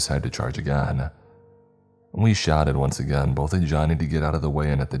lowered his head to charge again. We shouted once again, both at Johnny to get out of the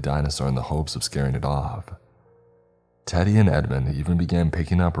way and at the dinosaur in the hopes of scaring it off. Teddy and Edmund even began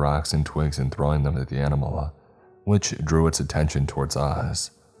picking up rocks and twigs and throwing them at the animal, which drew its attention towards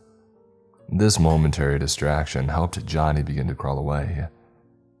us. This momentary distraction helped Johnny begin to crawl away,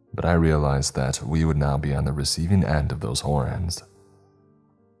 but I realized that we would now be on the receiving end of those horns.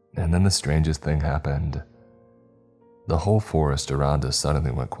 And then the strangest thing happened. The whole forest around us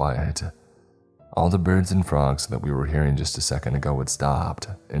suddenly went quiet. All the birds and frogs that we were hearing just a second ago had stopped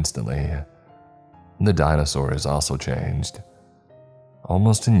instantly. The dinosaurs also changed.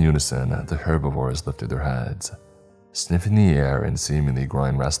 Almost in unison, the herbivores lifted their heads, sniffing the air and seemingly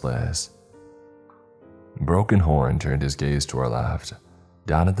growing restless. Broken Horn turned his gaze to our left,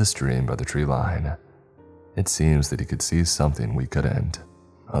 down at the stream by the tree line. It seems that he could see something we couldn't.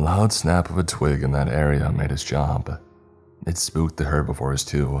 A loud snap of a twig in that area made us jump. It spooked the herbivores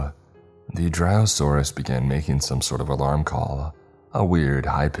too. The Dryosaurus began making some sort of alarm call, a weird,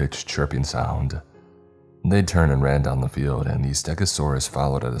 high-pitched chirping sound. They turned and ran down the field, and the Stegosaurus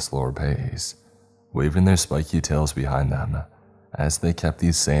followed at a slower pace, waving their spiky tails behind them as they kept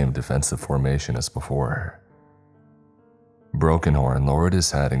the same defensive formation as before. Broken Horn lowered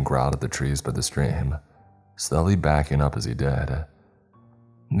his head and growled at the trees by the stream, slowly backing up as he did.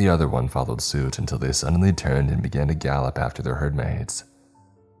 The other one followed suit until they suddenly turned and began to gallop after their herdmates.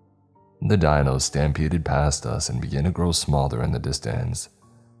 The dinos stampeded past us and began to grow smaller in the distance.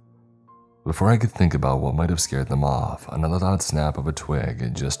 Before I could think about what might have scared them off, another loud snap of a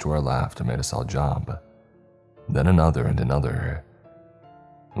twig just to our left made us all jump. Then another and another.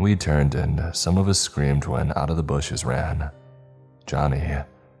 We turned and some of us screamed when out of the bushes ran Johnny.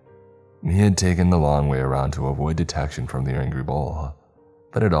 He had taken the long way around to avoid detection from the angry bull,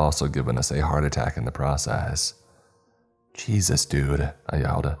 but it also given us a heart attack in the process. Jesus, dude, I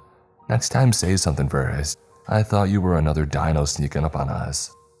yelled. Next time say something first. I thought you were another dino sneaking up on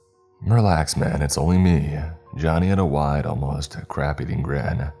us. Relax, man, it's only me. Johnny had a wide, almost crap-eating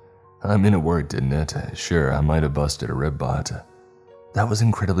grin. I mean, it worked, didn't it? Sure, I might have busted a rib, but that was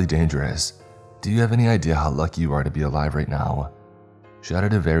incredibly dangerous. Do you have any idea how lucky you are to be alive right now?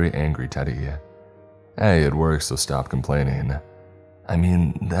 Shouted a very angry Teddy. Hey, it works, so stop complaining. I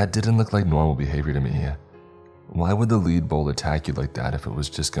mean, that didn't look like normal behavior to me. Why would the lead bull attack you like that if it was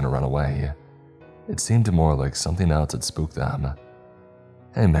just gonna run away? It seemed more like something else had spooked them.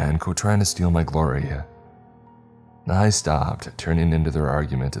 Hey man, quit trying to steal my glory. I stopped, turning into their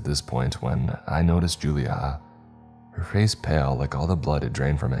argument at this point when I noticed Julia. Her face pale like all the blood had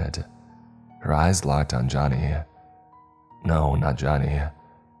drained from it. Her eyes locked on Johnny. No, not Johnny.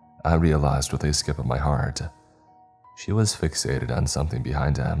 I realized with a skip of my heart. She was fixated on something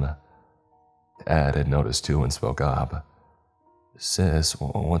behind him. Ed had noticed too and spoke up. Sis,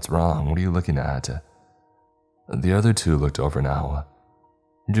 what's wrong? What are you looking at? The other two looked over now.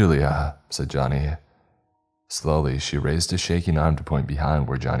 Julia, said Johnny. Slowly, she raised a shaking arm to point behind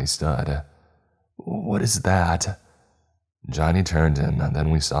where Johnny stood. What is that? Johnny turned and then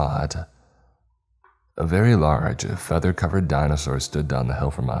we saw it. A very large, feather-covered dinosaur stood down the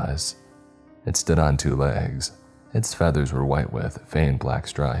hill from us. It stood on two legs. Its feathers were white with faint black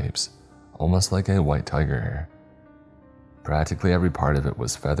stripes, almost like a white tiger. Practically every part of it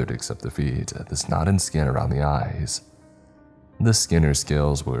was feathered except the feet, the snot and skin around the eyes. The skin or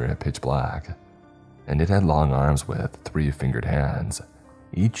scales were pitch black, and it had long arms with 3-fingered hands,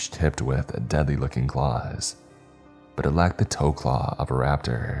 each tipped with deadly-looking claws, but it lacked the toe claw of a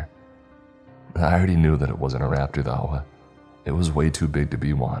raptor. I already knew that it wasn't a raptor though. It was way too big to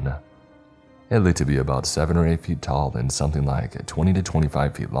be one. It looked to be about 7 or 8 feet tall and something like 20 to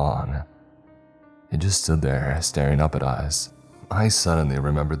 25 feet long. It just stood there, staring up at us. I suddenly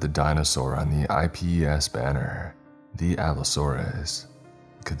remembered the dinosaur on the IPES banner, the Allosaurus.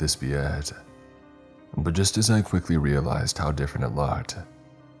 Could this be it? But just as I quickly realized how different it looked,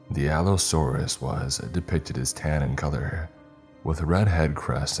 the Allosaurus was depicted as tan in color, with a red head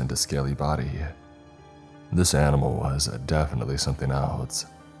crest and a scaly body. This animal was definitely something else.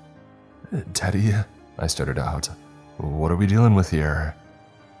 Teddy, I stuttered out. What are we dealing with here?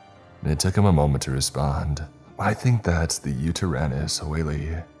 It took him a moment to respond. I think that's the Utyrannus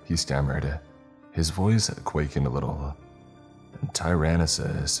whaley, he stammered, his voice quaking a little.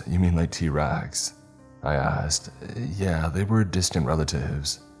 Tyrannosaurus, you mean like T-Rex? I asked. Yeah, they were distant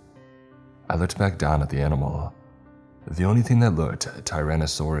relatives. I looked back down at the animal. The only thing that looked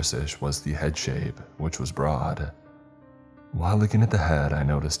Tyrannosaurus-ish was the head shape, which was broad. While looking at the head, I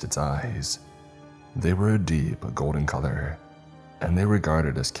noticed its eyes. They were a deep golden color, and they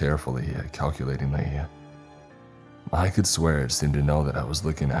regarded us carefully, calculatingly. I could swear it seemed to know that I was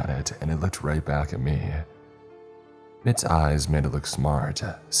looking at it, and it looked right back at me. Its eyes made it look smart,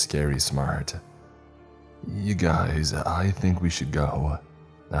 scary smart. You guys, I think we should go,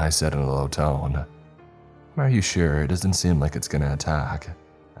 I said in a low tone. Are you sure? It doesn't seem like it's gonna attack,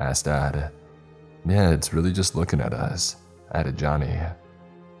 asked Ed. Yeah, it's really just looking at us, added Johnny.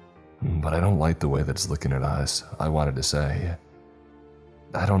 But I don't like the way that it's looking at us, I wanted to say.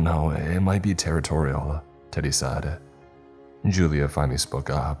 I don't know, it might be territorial, Teddy said. Julia finally spoke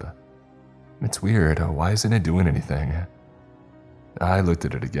up. It's weird, why isn't it doing anything? I looked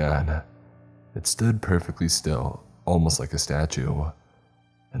at it again. It stood perfectly still, almost like a statue.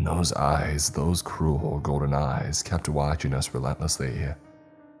 And those eyes, those cruel golden eyes, kept watching us relentlessly.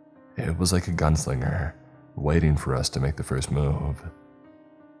 It was like a gunslinger, waiting for us to make the first move.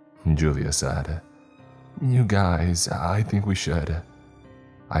 Julia said, You guys, I think we should.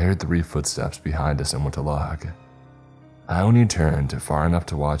 I heard 3 footsteps behind us and went to look. I only turned far enough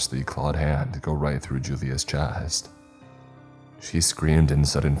to watch the clawed hand go right through Julia's chest. She screamed in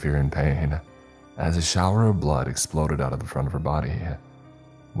sudden fear and pain, as a shower of blood exploded out of the front of her body.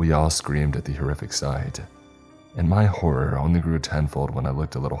 We all screamed at the horrific sight, and my horror only grew tenfold when I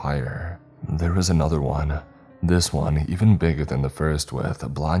looked a little higher. There was another one, this one even bigger than the first,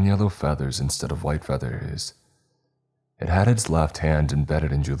 with blonde yellow feathers instead of white feathers. It had its left hand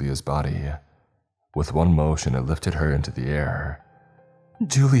embedded in Julia's body. With one motion, it lifted her into the air.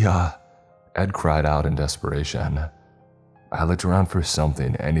 Julia! Ed cried out in desperation. I looked around for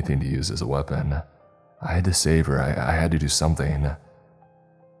something, anything to use as a weapon. I had to save her, I had to do something.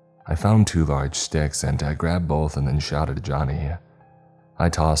 I found 2 large sticks and I grabbed both and then shouted at Johnny. I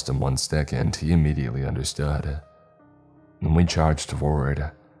tossed him one stick and he immediately understood. When we charged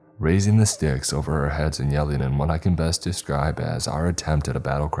forward, raising the sticks over our heads and yelling in what I can best describe as our attempt at a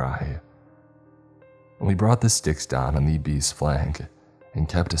battle cry. We brought the sticks down on the beast's flank and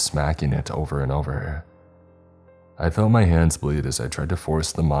kept smacking it over and over. I felt my hands bleed as I tried to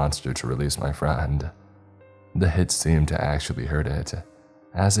force the monster to release my friend. The hit seemed to actually hurt it,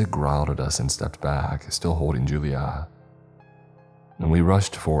 as it growled at us and stepped back, still holding Julia. And we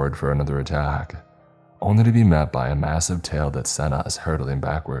rushed forward for another attack, only to be met by a massive tail that sent us hurtling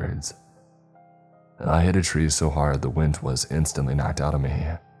backwards. I hit a tree so hard the wind was instantly knocked out of me.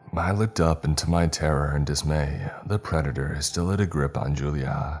 I looked up, and to my terror and dismay, the predator still had a grip on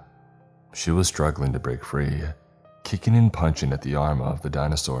Julia. She was struggling to break free, kicking and punching at the arm of the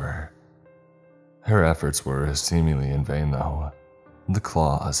dinosaur. Her efforts were seemingly in vain though. The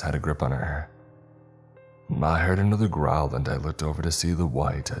claws had a grip on her. I heard another growl and I looked over to see the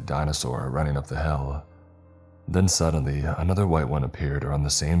white dinosaur running up the hill. Then suddenly, another white one appeared around the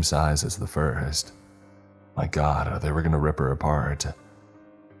same size as the first. My God, they were going to rip her apart.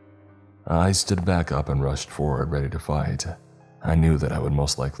 I stood back up and rushed forward, ready to fight. I knew that I would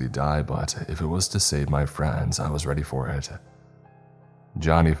most likely die, but if it was to save my friends, I was ready for it.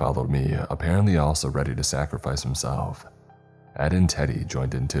 Johnny followed me, apparently also ready to sacrifice himself. Ed and Teddy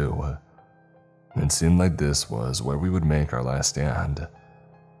joined in too. It seemed like this was where we would make our last stand.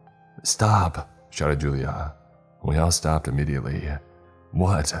 "Stop!" shouted Julia. We all stopped immediately.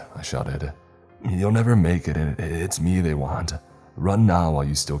 "What?" I shouted. "You'll never make it, and it's me they want. Run now while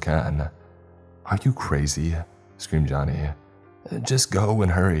you still can." "Are you crazy?" screamed Johnny. "Just go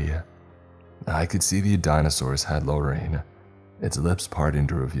and hurry." I could see the dinosaur's head lowering, its lips parting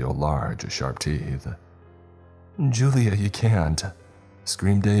to reveal large, sharp teeth. "Julia, you can't,"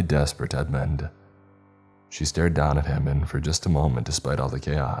 screamed a desperate Edmund. She stared down at him, and for just a moment, despite all the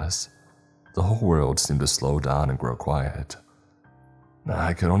chaos, the whole world seemed to slow down and grow quiet.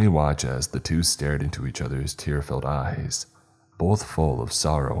 I could only watch as the two stared into each other's tear-filled eyes, both full of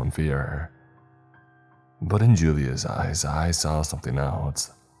sorrow and fear. But in Julia's eyes, I saw something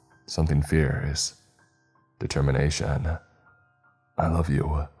else, something fierce. Determination. "I love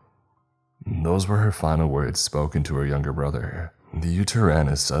you." Those were her final words spoken to her younger brother. The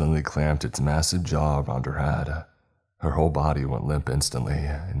Uteranus suddenly clamped its massive jaw around her head. Her whole body went limp instantly,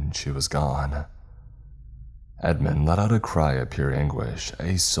 and she was gone. Edmund let out a cry of pure anguish,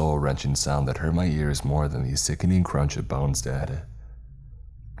 a soul-wrenching sound that hurt my ears more than the sickening crunch of bones did.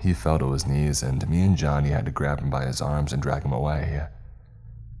 He fell to his knees, and me and Johnny had to grab him by his arms and drag him away.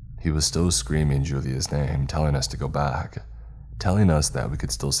 He was still screaming Julia's name, telling us to go back, telling us that we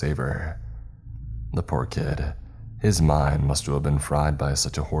could still save her. The poor kid. His mind must have been fried by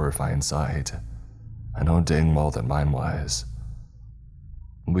such a horrifying sight. I know dang well that mine was.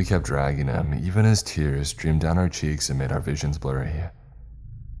 We kept dragging him, even as tears streamed down our cheeks and made our visions blurry.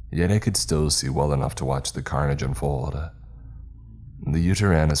 Yet I could still see well enough to watch the carnage unfold. The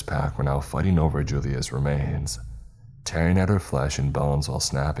Uteranus pack were now fighting over Julia's remains, tearing at her flesh and bones while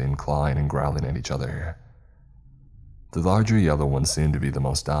snapping, clawing, and growling at each other. The larger yellow one seemed to be the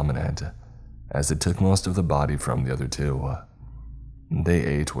most dominant, as it took most of the body from the other two. They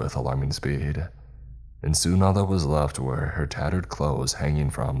ate with alarming speed, and soon all that was left were her tattered clothes hanging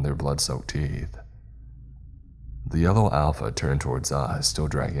from their blood-soaked teeth. The yellow alpha turned towards us, still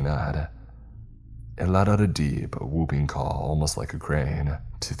dragging Ed. It let out a deep, whooping call, almost like a crane,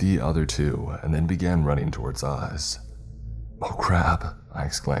 to the other two, and then began running towards us. "Oh crap," I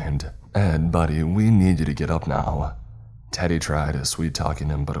exclaimed. "Ed, buddy, we need you to get up now." Teddy tried sweet-talking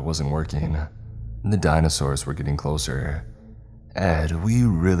him, but it wasn't working. The dinosaurs were getting closer. "Ed, we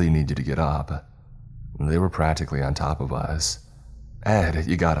really need you to get up." They were practically on top of us. "Ed,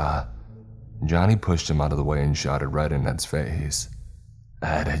 you gotta..." Johnny pushed him out of the way and shouted right in Ed's face.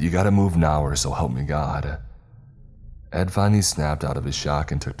 "Ed, you gotta move now or so help me God." Ed finally snapped out of his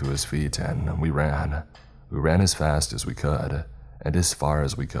shock and took to his feet, and we ran. We ran as fast as we could, and as far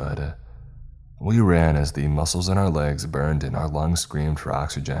as we could. We ran as the muscles in our legs burned and our lungs screamed for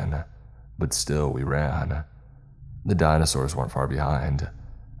oxygen, but still we ran. The dinosaurs weren't far behind.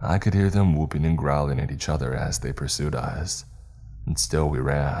 I could hear them whooping and growling at each other as they pursued us, and still we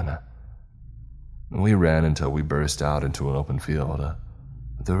ran. We ran until we burst out into an open field.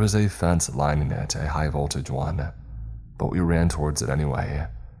 There was a fence lining it, a high-voltage one, but we ran towards it anyway,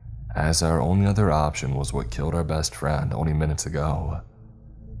 as our only other option was what killed our best friend only minutes ago.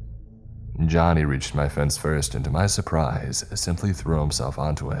 Johnny reached my fence first, and to my surprise, simply threw himself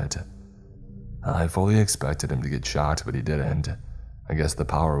onto it. I fully expected him to get shocked, but he didn't. I guess the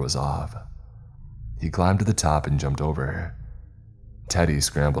power was off. He climbed to the top and jumped over. Teddy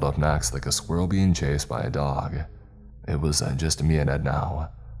scrambled up next like a squirrel being chased by a dog. It was just me and Ed now.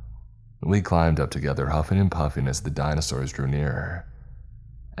 We climbed up together, huffing and puffing as the dinosaurs drew nearer.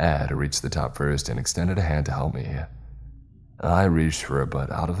 Ed reached the top first and extended a hand to help me. I reached for it,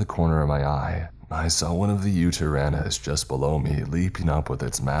 but out of the corner of my eye, I saw one of the Utaranus just below me leaping up with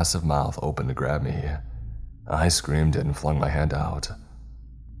its massive mouth open to grab me. I screamed and flung my hand out.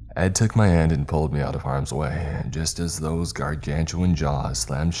 Ed took my hand and pulled me out of harm's way, just as those gargantuan jaws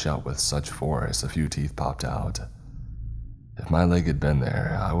slammed shut with such force a few teeth popped out. If my leg had been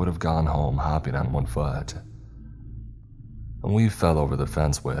there, I would have gone home hopping on one foot. We fell over the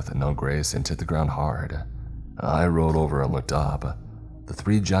fence with no grace and hit the ground hard. I rolled over and looked up. The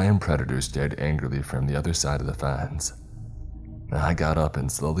 3 giant predators stared angrily from the other side of the fence. I got up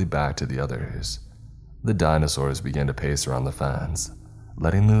and slowly backed to the others. The dinosaurs began to pace around the fence,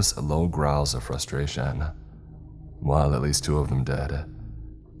 letting loose low growls of frustration. Well, at least 2 of them did.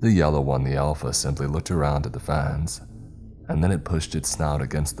 The yellow one, the alpha, simply looked around at the fence, and then it pushed its snout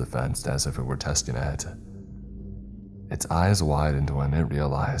against the fence as if it were testing it. Its eyes widened when it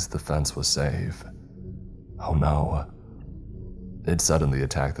realized the fence was safe. Oh no. It suddenly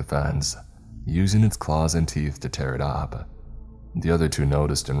attacked the fence, using its claws and teeth to tear it up. The other 2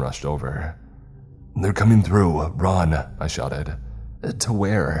 noticed and rushed over. "They're coming through, run," I shouted. "To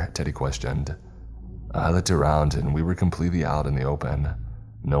where?" Teddy questioned. I looked around and we were completely out in the open.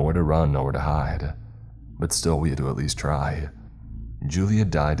 Nowhere to run, nowhere to hide. But still, we had to at least try. Julia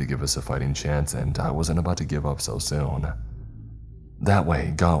died to give us a fighting chance, and I wasn't about to give up so soon. "That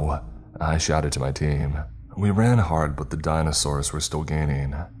way, go," I shouted to my team. We ran hard, but the dinosaurs were still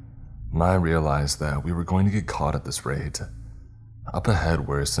gaining. I realized that we were going to get caught at this rate. Up ahead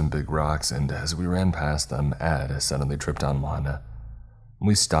were some big rocks, and as we ran past them, Ed suddenly tripped on one.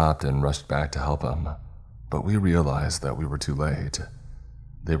 We stopped and rushed back to help him, but we realized that we were too late.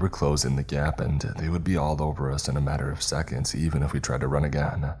 They were closing the gap, and they would be all over us in a matter of seconds, even if we tried to run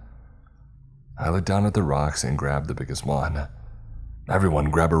again. I looked down at the rocks and grabbed the biggest one.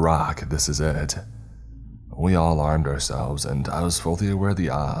 "Everyone grab a rock, this is it." We all armed ourselves, and I was fully aware the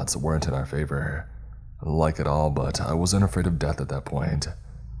odds weren't in our favor. Like it all, but I wasn't afraid of death at that point.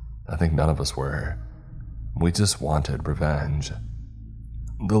 I think none of us were. We just wanted revenge.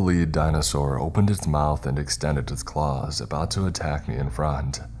 The lead dinosaur opened its mouth and extended its claws, about to attack me in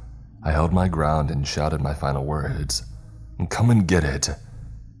front. I held my ground and shouted my final words. "Come and get it!"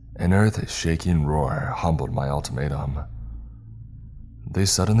 An earth-shaking roar humbled my ultimatum. They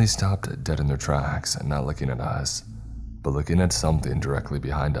suddenly stopped dead in their tracks, not looking at us, but looking at something directly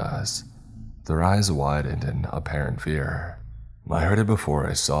behind us. Their eyes widened in apparent fear. I heard it before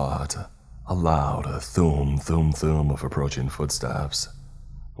I saw it. A loud thoom, thoom, thoom of approaching footsteps.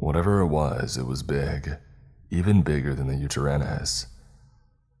 Whatever it was big, even bigger than the Utaranus.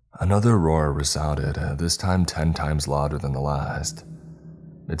 Another roar resounded, this time 10 times louder than the last.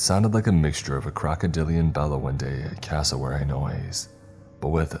 It sounded like a mixture of a crocodilian bellow and a cassowary noise, but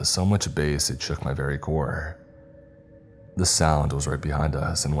with so much bass it shook my very core. The sound was right behind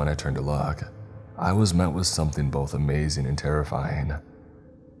us, and when I turned to look, I was met with something both amazing and terrifying.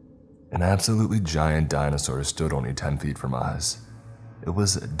 An absolutely giant dinosaur stood only 10 feet from us. It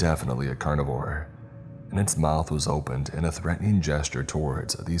was definitely a carnivore, and its mouth was opened in a threatening gesture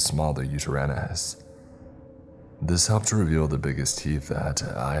towards the smaller Utaranus. This helped reveal the biggest teeth that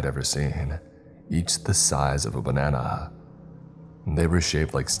I had ever seen, each the size of a banana. They were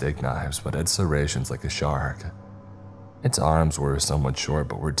shaped like steak knives, but had serrations like a shark. Its arms were somewhat short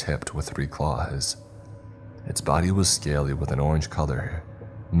but were tipped with 3 claws. Its body was scaly with an orange color,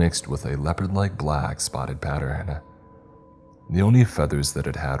 mixed with a leopard-like black spotted pattern. The only feathers that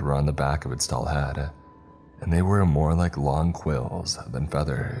it had were on the back of its tall head, and they were more like long quills than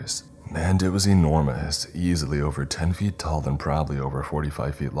feathers. And it was enormous, easily over 10 feet tall and probably over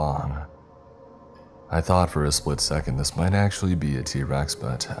 45 feet long. I thought for a split second this might actually be a T-Rex,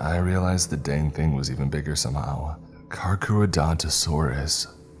 but I realized the dang thing was even bigger somehow. "Carcharodontosaurus,"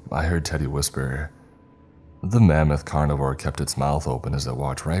 I heard Teddy whisper. The mammoth carnivore kept its mouth open as it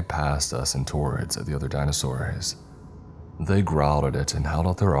walked right past us and towards the other dinosaurs. They growled at it and held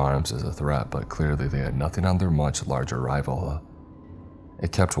out their arms as a threat, but clearly they had nothing on their much larger rival.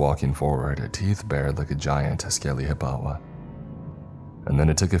 It kept walking forward, teeth bared like a giant scaly hippo. And then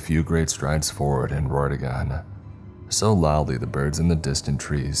it took a few great strides forward and roared again, so loudly the birds in the distant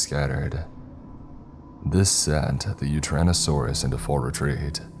trees scattered. This sent the Utarannosaurus into full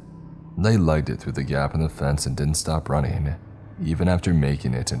retreat. They legged it through the gap in the fence and didn't stop running, even after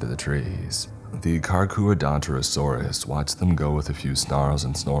making it into the trees. The Carcharodontosaurus watched them go with a few snarls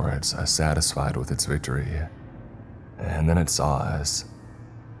and snorts, satisfied with its victory. And then it saw us.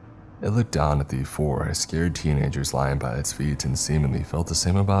 It looked down at the 4 scared teenagers lying by its feet and seemingly felt the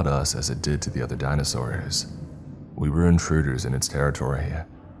same about us as it did to the other dinosaurs. We were intruders in its territory.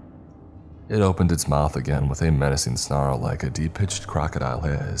 It opened its mouth again with a menacing snarl like a deep-pitched crocodile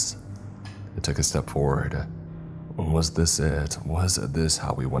hiss. It took a step forward. Was this it? Was this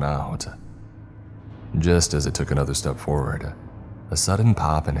how we went out? Just as it took another step forward, a sudden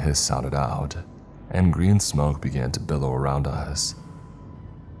pop and hiss sounded out, and green smoke began to billow around us.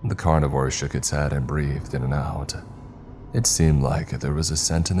 The carnivore shook its head and breathed in and out. It seemed like there was a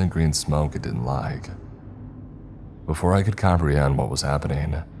scent in the green smoke it didn't like. Before I could comprehend what was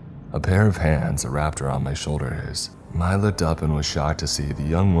happening, a pair of hands wrapped around my shoulders. I looked up and was shocked to see the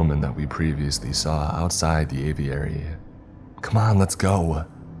young woman that we previously saw outside the aviary. "Come on, let's go,"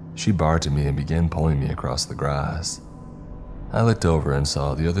 she barked at me and began pulling me across the grass. I looked over and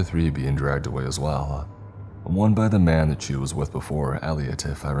saw the other 3 being dragged away as well. One by the man that she was with before, Elliot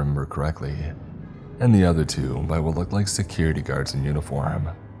if I remember correctly, and the other 2 by what looked like security guards in uniform.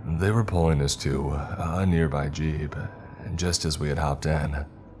 They were pulling us to a nearby jeep, and just as we had hopped in,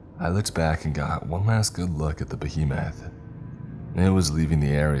 I looked back and got one last good look at the behemoth. It was leaving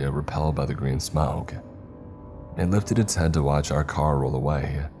the area repelled by the green smoke. It lifted its head to watch our car roll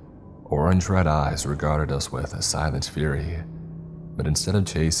away. Orange red eyes regarded us with a silent fury, but instead of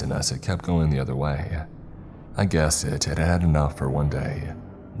chasing us, it kept going the other way. I guess it had had enough for one day.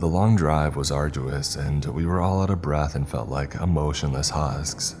 The long drive was arduous, and we were all out of breath and felt like emotionless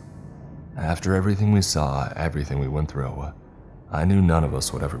husks. After everything we saw, everything we went through, I knew none of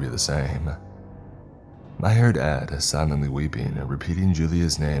us would ever be the same. I heard Ed silently weeping, repeating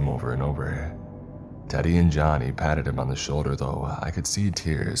Julia's name over and over. Teddy and Johnny patted him on the shoulder, though I could see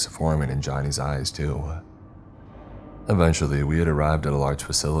tears forming in Johnny's eyes too. Eventually, we had arrived at a large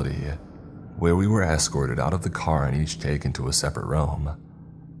facility, where we were escorted out of the car and each taken to a separate room.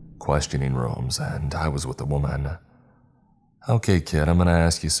 Questioning rooms, and I was with the woman. "Okay, kid, I'm gonna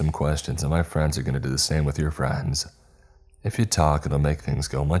ask you some questions, and my friends are gonna do the same with your friends. If you talk, it'll make things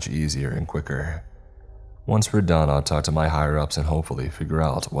go much easier and quicker. Once we're done, I'll talk to my higher-ups and hopefully figure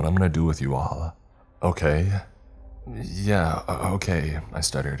out what I'm gonna do with you all." "Okay?" "Yeah, okay," I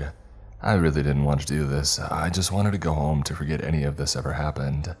stuttered. I really didn't want to do this. I just wanted to go home to forget any of this ever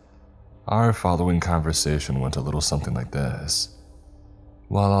happened. Our following conversation went a little something like this.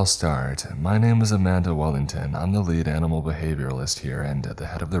 "Well, I'll start. My name is Amanda Wellington. I'm the lead animal behavioralist here and the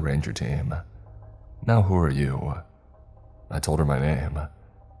head of the ranger team. Now, who are you?" I told her my name.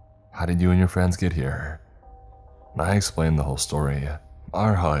 "How did you and your friends get here?" I explained the whole story.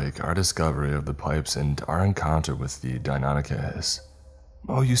 Our hike, our discovery of the pipes, and our encounter with the Deinonychus.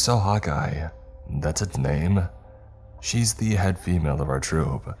 "Oh, you saw Hawkeye. That's its name?" "She's the head female of our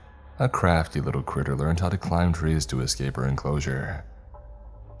troop. A crafty little critter learned how to climb trees to escape her enclosure.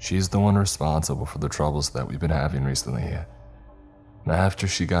 She's the one responsible for the troubles that we've been having recently. After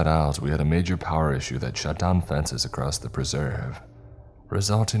she got out, we had a major power issue that shut down fences across the preserve,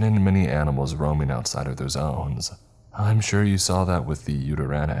 resulting in many animals roaming outside of their zones. I'm sure you saw that with the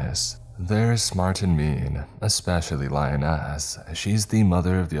Uteranus. They're smart and mean, especially Lioness. She's the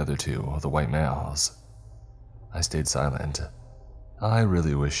mother of the other 2, the white males." I stayed silent. I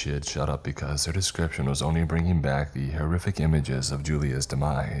really wish she had shut up because her description was only bringing back the horrific images of Julia's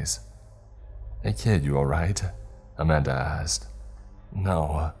demise. "Hey kid, you alright?" Amanda asked.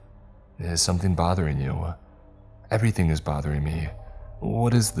 "No. Is something bothering you?" "Everything is bothering me.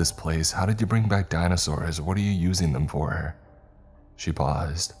 What is this place? How did you bring back dinosaurs? What are you using them for?" She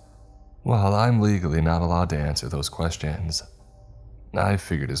paused. "Well, I'm legally not allowed to answer those questions." I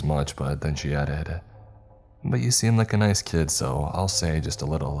figured as much, but then she added, "But you seem like a nice kid, so I'll say just a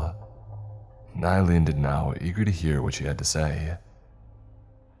little." I leaned in now, eager to hear what she had to say.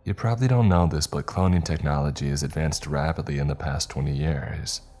 "You probably don't know this, but cloning technology has advanced rapidly in the past 20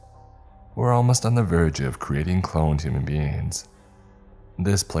 years. We're almost on the verge of creating cloned human beings.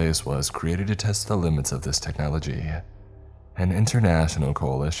 This place was created to test the limits of this technology. An international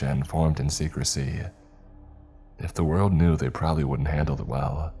coalition formed in secrecy. If the world knew, they probably wouldn't handle it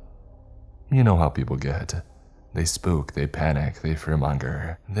well. You know how people get. They spook, they panic, they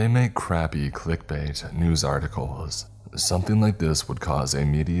fearmonger. They make crappy clickbait news articles. Something like this would cause a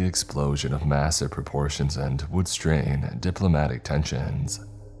media explosion of massive proportions and would strain diplomatic tensions.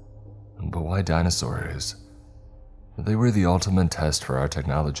 But why dinosaurs? They were the ultimate test for our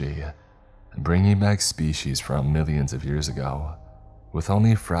technology, bringing back species from millions of years ago, with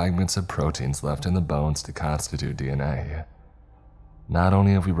only fragments of proteins left in the bones to constitute DNA. Not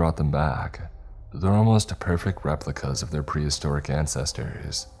only have we brought them back, they're almost perfect replicas of their prehistoric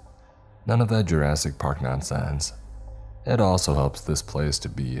ancestors. None of that Jurassic Park nonsense. It also helps this place to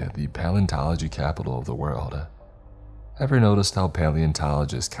be the paleontology capital of the world. Ever noticed how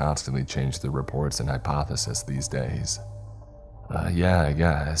paleontologists constantly change their reports and hypotheses these days? Yeah, I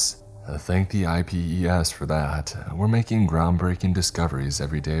guess. Thank the IPES for that. We're making groundbreaking discoveries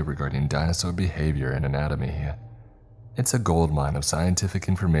every day regarding dinosaur behavior and anatomy. It's a goldmine of scientific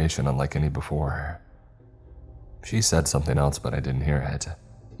information unlike any before. She said something else, but I didn't hear it.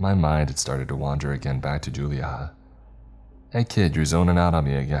 My mind had started to wander again back to Julia. Hey kid, you're zoning out on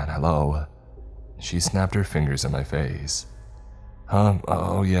me again, hello? She snapped her fingers in my face.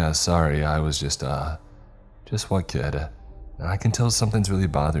 Oh yeah, sorry, I was just what, kid? I can tell something's really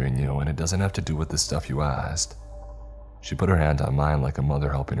bothering you, and it doesn't have to do with the stuff you asked. She put her hand on mine like a mother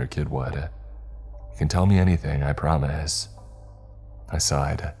helping her kid would. You can tell me anything, I promise. I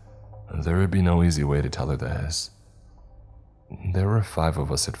sighed. There would be no easy way to tell her this. There were 5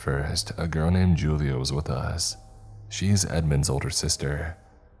 of us at first. A girl named Julia was with us. She's Edmund's older sister.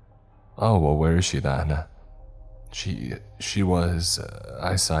 Oh, well, where is she then? She was...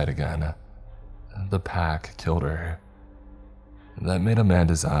 I sighed again. The pack killed her. That made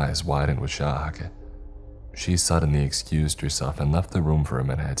Amanda's eyes widen with shock. She suddenly excused herself and left the room for a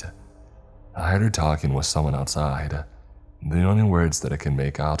minute. I heard her talking with someone outside. The only words that I could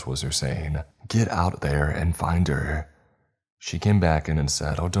make out was her saying, "Get out there and find her." She came back in and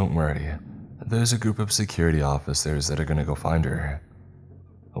said, "Oh, don't worry. There's a group of security officers that are gonna go find her."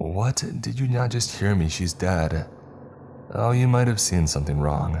 What? Did you not just hear me? She's dead. Oh, you might have seen something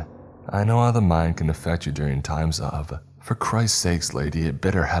wrong. I know how the mind can affect you during times of... For Christ's sakes, lady, it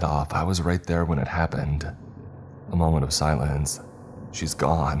bit her head off. I was right there when it happened. A moment of silence. She's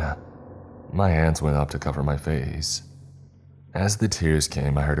gone. My hands went up to cover my face. As the tears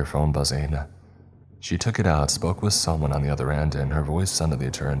came, I heard her phone buzzing. She took it out, spoke with someone on the other end, and her voice suddenly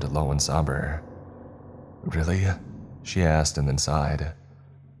turned low and somber. Really? She asked and then sighed.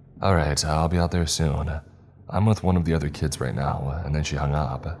 Alright, I'll be out there soon. I'm with one of the other kids right now, and then she hung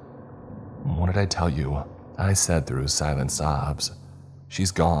up. What did I tell you? I said through silent sobs.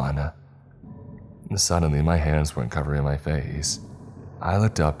 She's gone. Suddenly, my hands weren't covering my face. I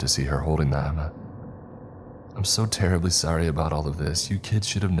looked up to see her holding them. I'm so terribly sorry about all of this. You kids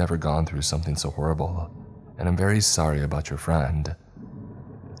should have never gone through something so horrible. And I'm very sorry about your friend.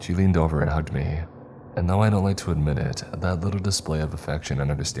 She leaned over and hugged me. And though I don't like to admit it, that little display of affection and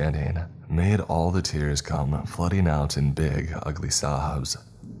understanding made all the tears come flooding out in big, ugly sobs.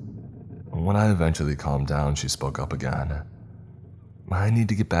 When I eventually calmed down, she spoke up again. I need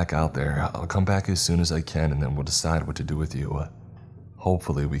to get back out there. I'll come back as soon as I can and then we'll decide what to do with you.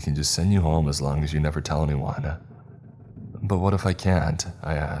 Hopefully we can just send you home as long as you never tell anyone. But what if I can't?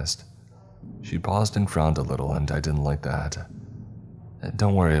 I asked. She paused and frowned a little, and I didn't like that.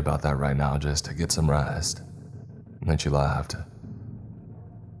 Don't worry about that right now, just get some rest. And then she laughed.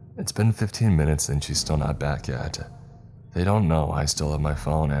 It's been 15 minutes and she's still not back yet. They don't know I still have my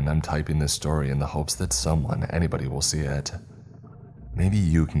phone and I'm typing this story in the hopes that someone, anybody will see it. Maybe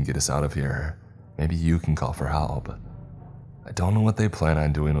you can get us out of here. Maybe you can call for help. I don't know what they plan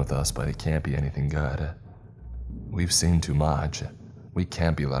on doing with us, but it can't be anything good. We've seen too much. We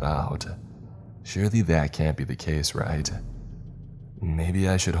can't be let out. Surely that can't be the case, right? Maybe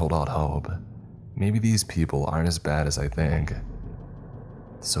I should hold out hope. Maybe these people aren't as bad as I think.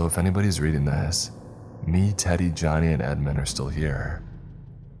 So if anybody's reading this, me, Teddy, Johnny, and Edmund are still here.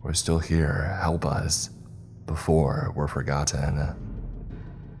 We're still here. Help us. Before we're forgotten.